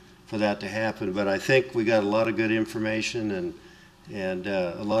reason for that to happen. But I think we got a lot of good information and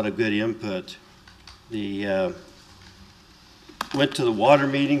a lot of good input. Went to the water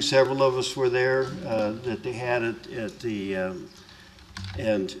meeting. Several of us were there that they had at the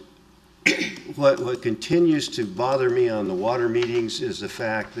and what continues to bother me on the water meetings is the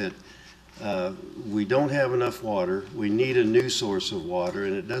fact that we don't have enough water. We need a new source of water,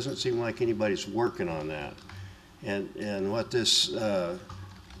 and it doesn't seem like anybody's working on that. And what this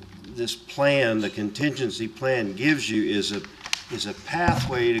plan, the contingency plan, gives you is a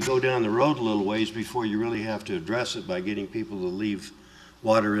pathway to go down the road a little ways before you really have to address it by getting people to leave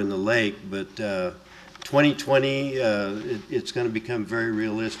water in the lake. But 2020, it's going to become very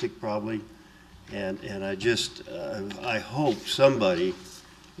realistic probably, and I hope somebody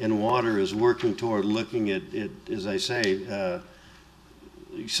in water is working toward looking at it, as I say,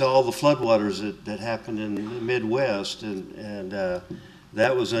 you saw the floodwaters that happened in the Midwest, and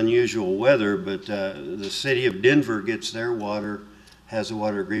that was unusual weather, but the city of Denver gets their water, has a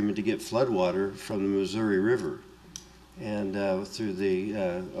water agreement to get floodwater from the Missouri River, and through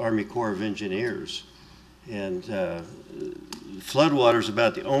the Army Corps of Engineers. And floodwater is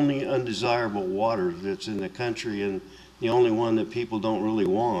about the only undesirable water that's in the country, and the only one that people don't really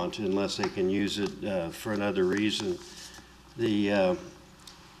want unless they can use it for another reason.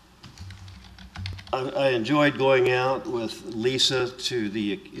 I enjoyed going out with Lisa to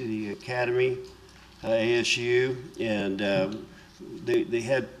the academy, ASU, and they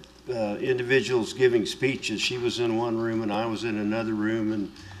had individuals giving speeches. She was in one room and I was in another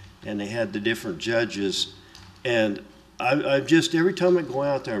room, and they had the different judges. And I just, every time I go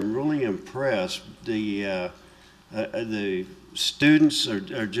out there, I'm really impressed. The students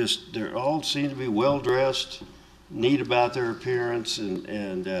are just, they're all seem to be well-dressed, neat about their appearance,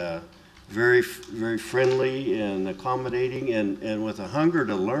 and very, very friendly and accommodating, and with a hunger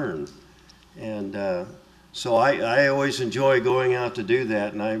to learn. And so I always enjoy going out to do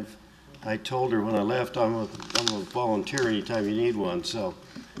that, and I told her when I left, I'm a volunteer anytime you need one. So,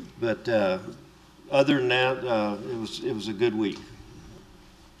 but other than that, it was a good week.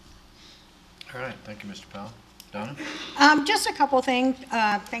 All right, thank you, Mr. Powell. Donna? Just a couple things.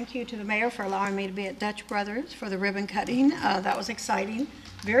 Thank you to the mayor for allowing me to be at Dutch Brothers for the ribbon cutting. That was exciting.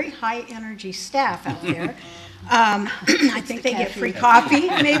 Very high energy staff out there. I think they get free coffee.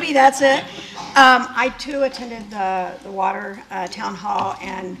 Maybe that's it. I too attended the water town hall,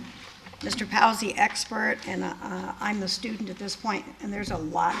 and Mr. Powell's the expert, and I'm the student at this point, and there's a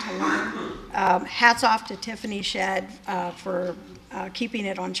lot to learn. Hats off to Tiffany Shedd for keeping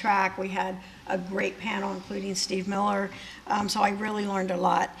it on track. We had a great panel, including Steve Miller, so I really learned a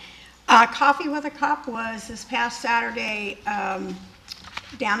lot. Coffee with a Cup was this past Saturday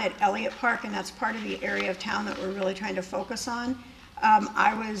down at Elliott Park, and that's part of the area of town that we're really trying to focus on.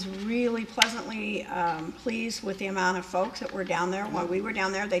 I was really pleasantly pleased with the amount of folks that were down there. While we were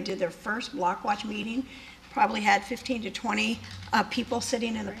down there, they did their first block watch meeting, probably had 15 to 20 people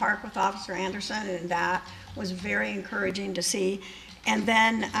sitting in the park with Officer Anderson, and that was very encouraging to see. And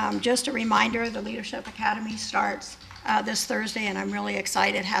then just a reminder, the Leadership Academy starts this Thursday, and I'm really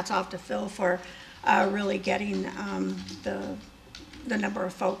excited. Hats off to Phil for really getting the number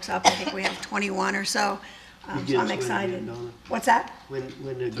of folks up. I think we have 21 or so. So I'm excited. What's that? When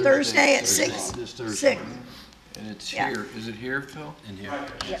Thursday at 6. This Thursday. 6. And it's Yeah. here. Is it here, Phil? In here.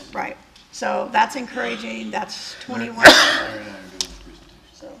 Yeah, right. So that's encouraging. That's 21.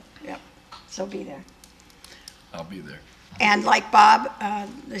 So, yep. So be there. I'll be there. And like Bob,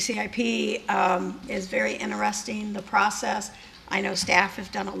 the CIP is very interesting, the process. I know staff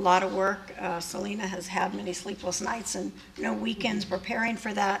have done a lot of work. Selena has had many sleepless nights and weekends preparing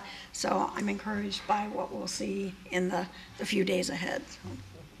for that. So I'm encouraged by what we'll see in the few days ahead.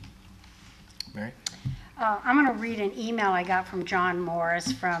 Mary? I'm going to read an email I got from John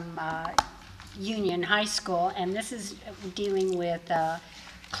Morris from Union High School, and this is dealing with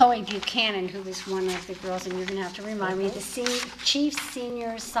Chloe Buchanan, who was one of the girls, and you're going to have to remind me, the Chief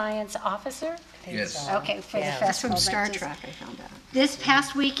Senior Science Officer? Yes. Okay, for the That's festival. from Star but Trek, I found out. This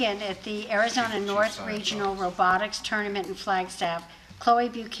past weekend at the Arizona North Regional Robotics Tournament in Flagstaff, Chloe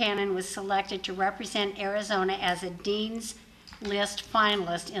Buchanan was selected to represent Arizona as a Dean's List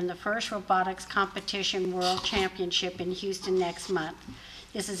finalist in the first Robotics Competition World Championship in Houston next month.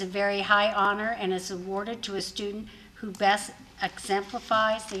 This is a very high honor and is awarded to a student who best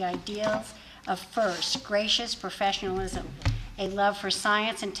exemplifies the ideals of FIRST, gracious professionalism, a love for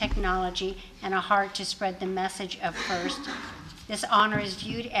science and technology, and a heart to spread the message of FIRST. This honor is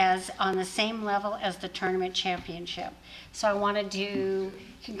viewed as on the same level as the tournament championship. So I wanted to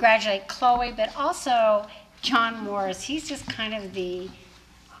congratulate Chloe, but also John Morris. He's just kind of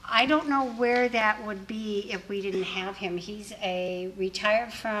I don't know where that would be if we didn't have him. He's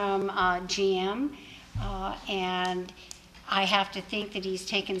retired from GM, and I have to think that he's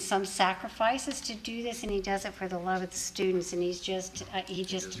taken some sacrifices to do this, and he does it for the love of the students, and he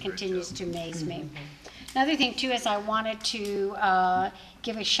just continues to amaze me. Another thing too is I wanted to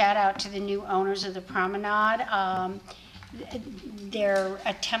give a shout out to the new owners of the Promenade. They're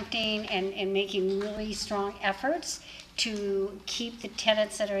attempting and making really strong efforts to keep the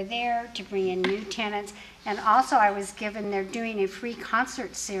tenants that are there, to bring in new tenants, and also they're doing a free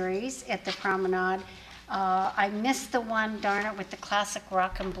concert series at the Promenade. I missed the one, darn it, with the classic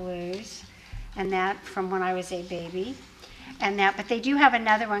rock and blues, and that from when I was a baby. But they do have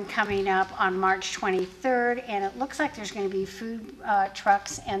another one coming up on March 23rd, and it looks like there's going to be food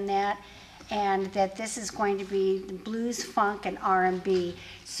trucks and that. and that this is going to be the blues, funk, and R&B.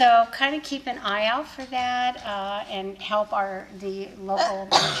 So kind of keep an eye out for that and help the local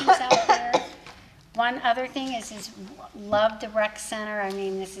merchants out there. One other thing is love the rec center. I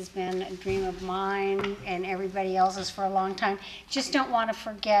mean, this has been a dream of mine and everybody else's for a long time. Just don't want to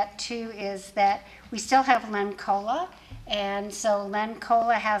forget too is that we still have Len Cola, and so Len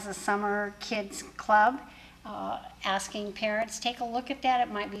Cola has a summer kids club. Asking parents, take a look at that.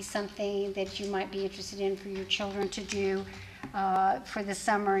 It might be something that you might be interested in for your children to do for the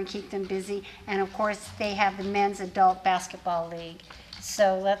summer and keep them busy. And of course, they have the men's adult basketball league.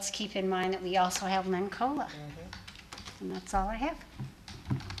 So let's keep in mind that we also have Len Cola. And that's all I have.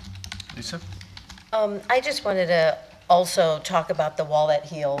 Lisa? I just wanted to also talk about the wall that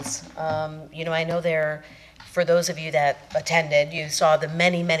heals. You know, I know for those of you that attended, you saw the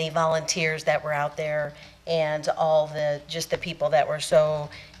many, many volunteers that were out there and all the people that were so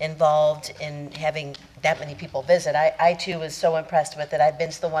involved in having that many people visit. I too was so impressed with it. I've been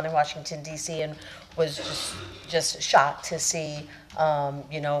to the one in Washington, D.C. and was just shocked to see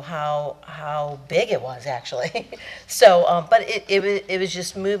you know, how big it was actually. So, but it was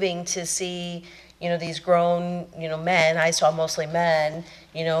just moving to see, you know, these grown, you know, men. I saw mostly men,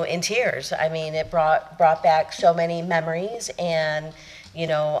 you know, in tears. I mean, it brought back so many memories, and you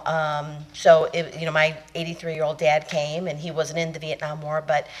know, so you know, my 83-year-old dad came, and he wasn't in the Vietnam War,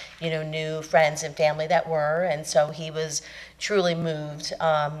 but you know, knew friends and family that were, and so he was truly moved,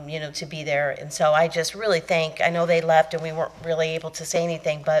 you know, to be there. And so I just really I know they left and we weren't really able to say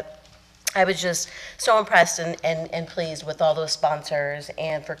anything, but I was just so impressed and pleased with all those sponsors,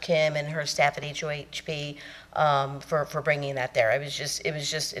 and for Kim and her staff at HOHP for bringing that there. It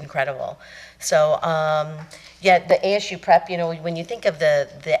was just incredible. So yeah, the ASU prep, you know, when you think of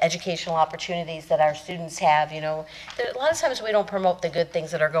the educational opportunities that our students have, you know, a lot of times we don't promote the good things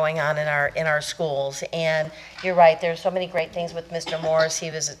that are going on in our schools. And you're right, there's so many great things with Mr. Morris.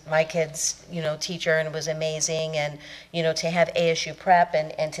 He was my kid's, you know, teacher, and it was amazing. And you know, to have ASU prep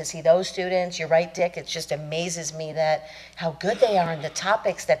and to see those students, you're right, Dick, it just amazes me that how good they are in the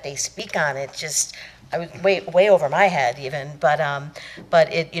topics that they speak on. It just, I was way over my head even, but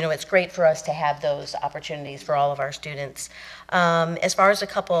it, you know, it's great for us to have those opportunities for all of our students. As far as a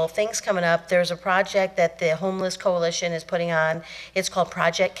couple of things coming up, there's a project that the Homeless Coalition is putting on. It's called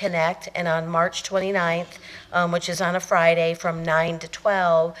Project Connect, and on March 29th, which is on a Friday from 9 to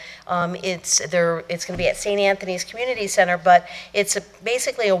 12, it's going to be at St. Anthony's Community Center, but it's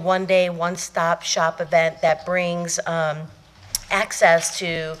basically a one-day, one-stop shop event that brings access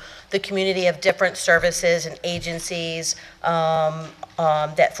to the community of different services and agencies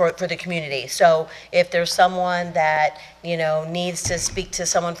that for the community. So if there's someone that, you know, needs to speak to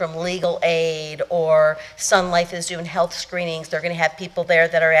someone from legal aid, or Sun Life is doing health screenings, they're going to have people there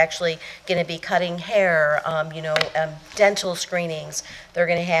that are actually going to be cutting hair, you know, dental screenings. They're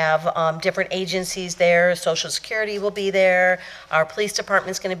going to have different agencies there. Social Security will be there. Our police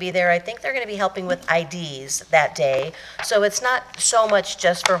department's going to be there. I think they're going to be helping with IDs that day. So it's not so much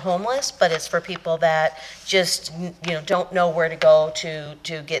just for homeless, but it's for people that just, you know, don't know where to go to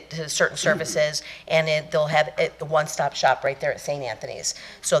get to certain services, and they'll have a one-stop shop right there at St. Anthony's.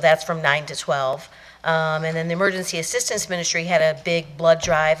 So that's from 9 to 12. And then the Emergency Assistance Ministry had a big blood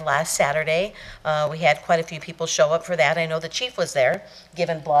drive last Saturday. We had quite a few people show up for that. I know the chief was there,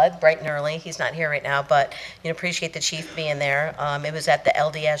 giving blood bright and early. He's not here right now, but you know, appreciate the chief being there. It was at the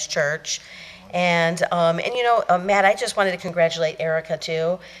LDS Church. And you know, Matt, I just wanted to congratulate Erica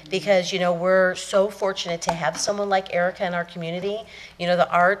too, because you know, we're so fortunate to have someone like Erica in our community. You know, the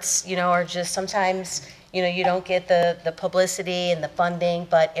arts, you know, are just sometimes, you know, you don't get the publicity and the funding,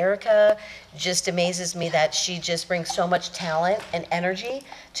 but Erica just amazes me that she just brings so much talent and energy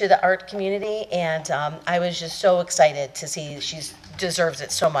to the art community, and I was just so excited to see she deserves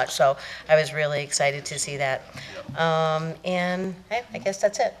it so much. So I was really excited to see that. And I guess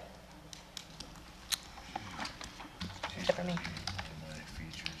that's it. Except for me.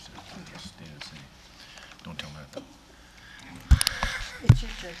 Don't tell Matt. It's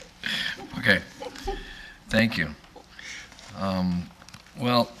your turn. Okay. Thank you.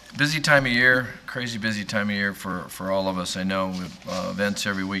 Well, busy time of year, crazy busy time of year for all of us. I know with events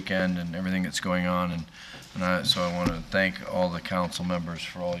every weekend and everything that's going on, so I want to thank all the council members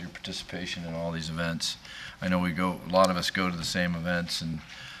for all your participation in all these events. I know a lot of us go to the same events, and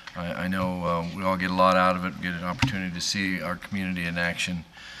I know we all get a lot out of it, get an opportunity to see our community in action.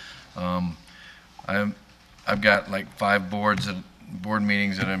 I've got like 5 board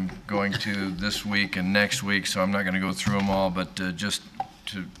meetings that I'm going to this week and next week, so I'm not going to go through them all, but just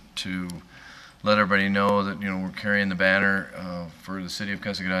to let everybody know that, we're carrying the banner for the city of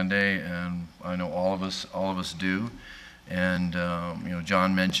Casa Grande, and I know all of us do. And,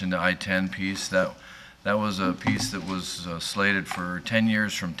 John mentioned the I-10 piece. That was a piece that was slated for 10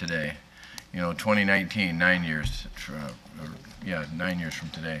 years from today. 2019, 9 years, 9 years from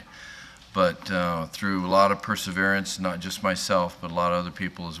today. But through a lot of perseverance, not just myself, but a lot of other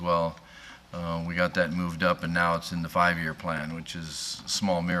people as well, we got that moved up, and now it's in the 5-year plan, which is a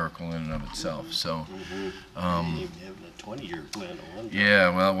small miracle in and of itself. So, Didn't even have a 20-year plan at one time. yeah,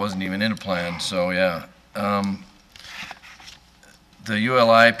 well, it wasn't even in a plan. So, yeah. The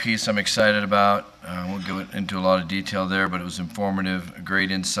ULI piece I'm excited about. I won't go into a lot of detail there, but it was informative, a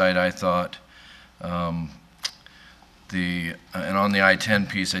great insight, I thought. And on the I-10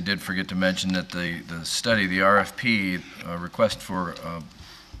 piece, I did forget to mention that the study, the RFP, request for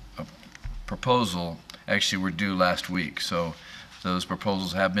a proposal, actually were due last week. So those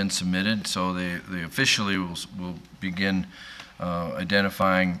proposals have been submitted, so they officially will begin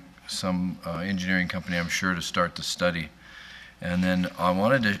identifying some engineering company, I'm sure, to start the study. And then I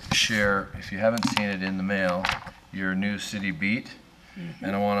wanted to share, if you haven't seen it in the mail, your new city beat.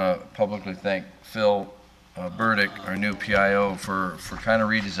 And I want to publicly thank Phil Burdick, our new PIO, for kind of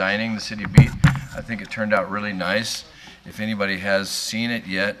redesigning the city beat. I think it turned out really nice. If anybody has seen it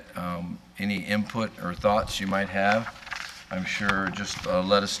yet, any input or thoughts you might have, I'm sure just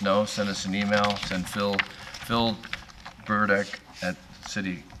let us know. Send us an email. Send Phil Burdick at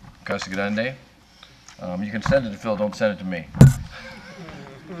City Casa Grande. You can send it to Phil, don't send it to me.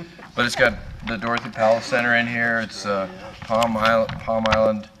 But it's got the Dorothy Powell Center in here, it's Palm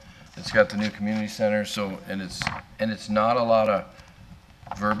Island, it's got the new community center, so, and it's not a lot of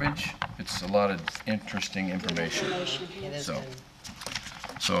verbiage, it's a lot of interesting information.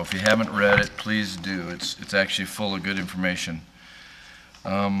 So if you haven't read it, please do. It's actually full of good information.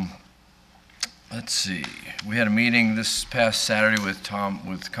 Let's see, we had a meeting this past Saturday with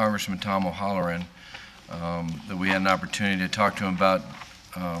Congressman Tom O'Halloran, that we had an opportunity to talk to him about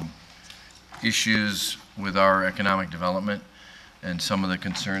issues with our economic development and some of the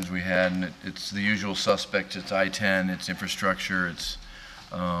concerns we had. And it's the usual suspects. It's I-10, it's infrastructure, it's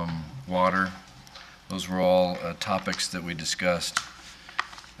water. Those were all topics that we discussed.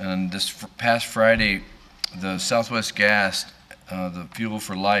 And this past Friday, the Southwest Gas, the Fuel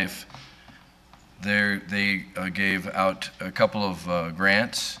for Life, they gave out a couple of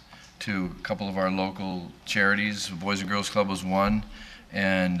grants to a couple of our local charities. The Boys and Girls Club was one,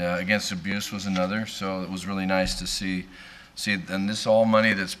 and Against Abuse was another. So it was really nice to see, and this all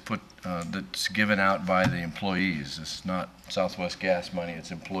money that's given out by the employees. It's not Southwest Gas money;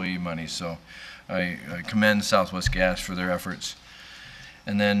 it's employee money. So I commend Southwest Gas for their efforts.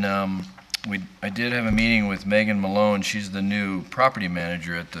 And then I did have a meeting with Megan Malone. She's the new property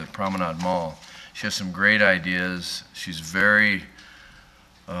manager at the Promenade Mall. She has some great ideas. She's very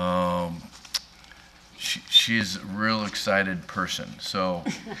she's a real excited person. So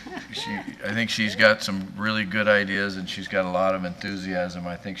I think she's got some really good ideas, and she's got a lot of enthusiasm.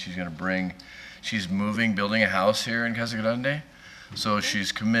 I think she's going to bring, she's building a house here in Casa Grande. So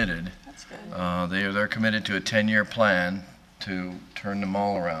she's committed. That's good. They're committed to a 10-year plan to turn the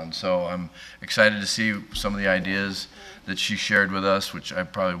mall around. So I'm excited to see some of the ideas that she shared with us, which I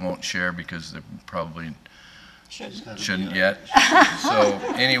probably won't share because they're probably shouldn't yet. So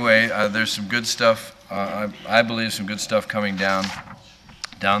anyway, there's some good stuff. I believe some good stuff coming down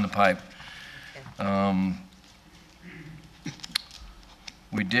the pipe.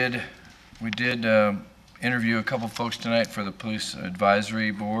 We did interview a couple folks tonight for the Police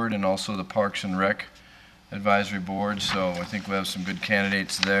Advisory Board and also the Parks and Rec Advisory Board. So I think we have some good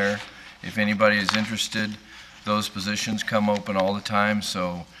candidates there. If anybody is interested, those positions come open all the time.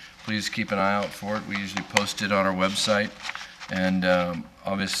 So please keep an eye out for it. We usually post it on our website, and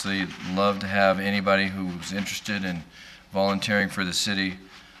obviously love to have anybody who's interested in volunteering for the city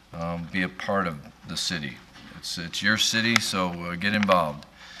be a part of the city. It's your city, so get involved.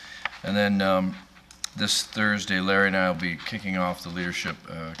 And then this Thursday, Larry and I will be kicking off the Leadership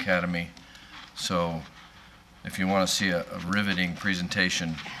Academy. So if you want to see a riveting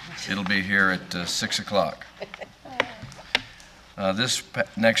presentation, it'll be here at 6 o'clock. This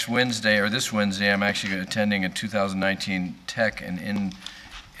Wednesday, I'm actually attending a 2019 Tech and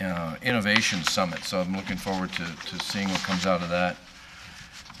Innovation Summit, so I'm looking forward to seeing what comes out of that.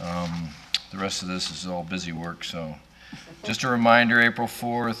 The rest of this is all busy work, so just a reminder, April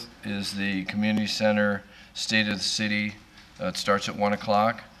 4th is the Community Center State of the City. It starts at 1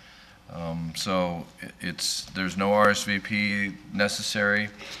 o'clock. So there's no RSVP necessary.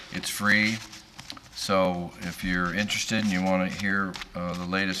 It's free. So if you're interested and you want to hear the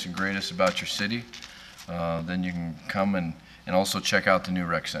latest and greatest about your city, then you can come and also check out the new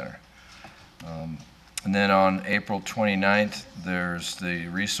rec center. And then on April 29th, there's the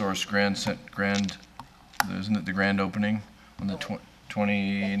Resource Grand, isn't it the grand opening on the 29th?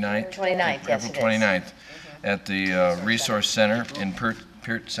 29th, yes, April 29th, at the Resource Center in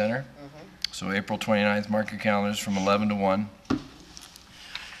Peart Center. So April 29th, mark your calendars from 11 to 1.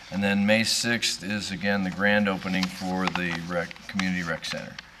 And then May 6th is again the grand opening for the Community Rec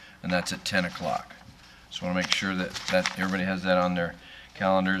Center, and that's at 10 o'clock. So I want to make sure that everybody has that on their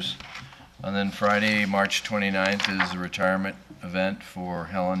calendars. And then Friday, March 29th is a retirement event for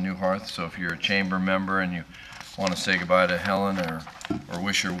Helen Newharth. So if you're a chamber member and you want to say goodbye to Helen or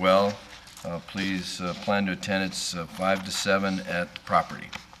wish her well, please plan to attend. It's 5 to 7 at the property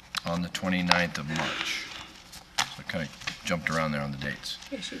on the 29th of March. So I kind of jumped around there on the dates.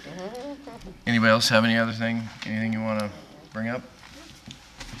 Yes, you did. Anybody else have anything you want to bring up?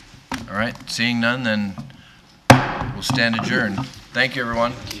 All right, seeing none, then we'll stand adjourned. Thank you,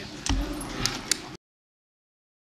 everyone.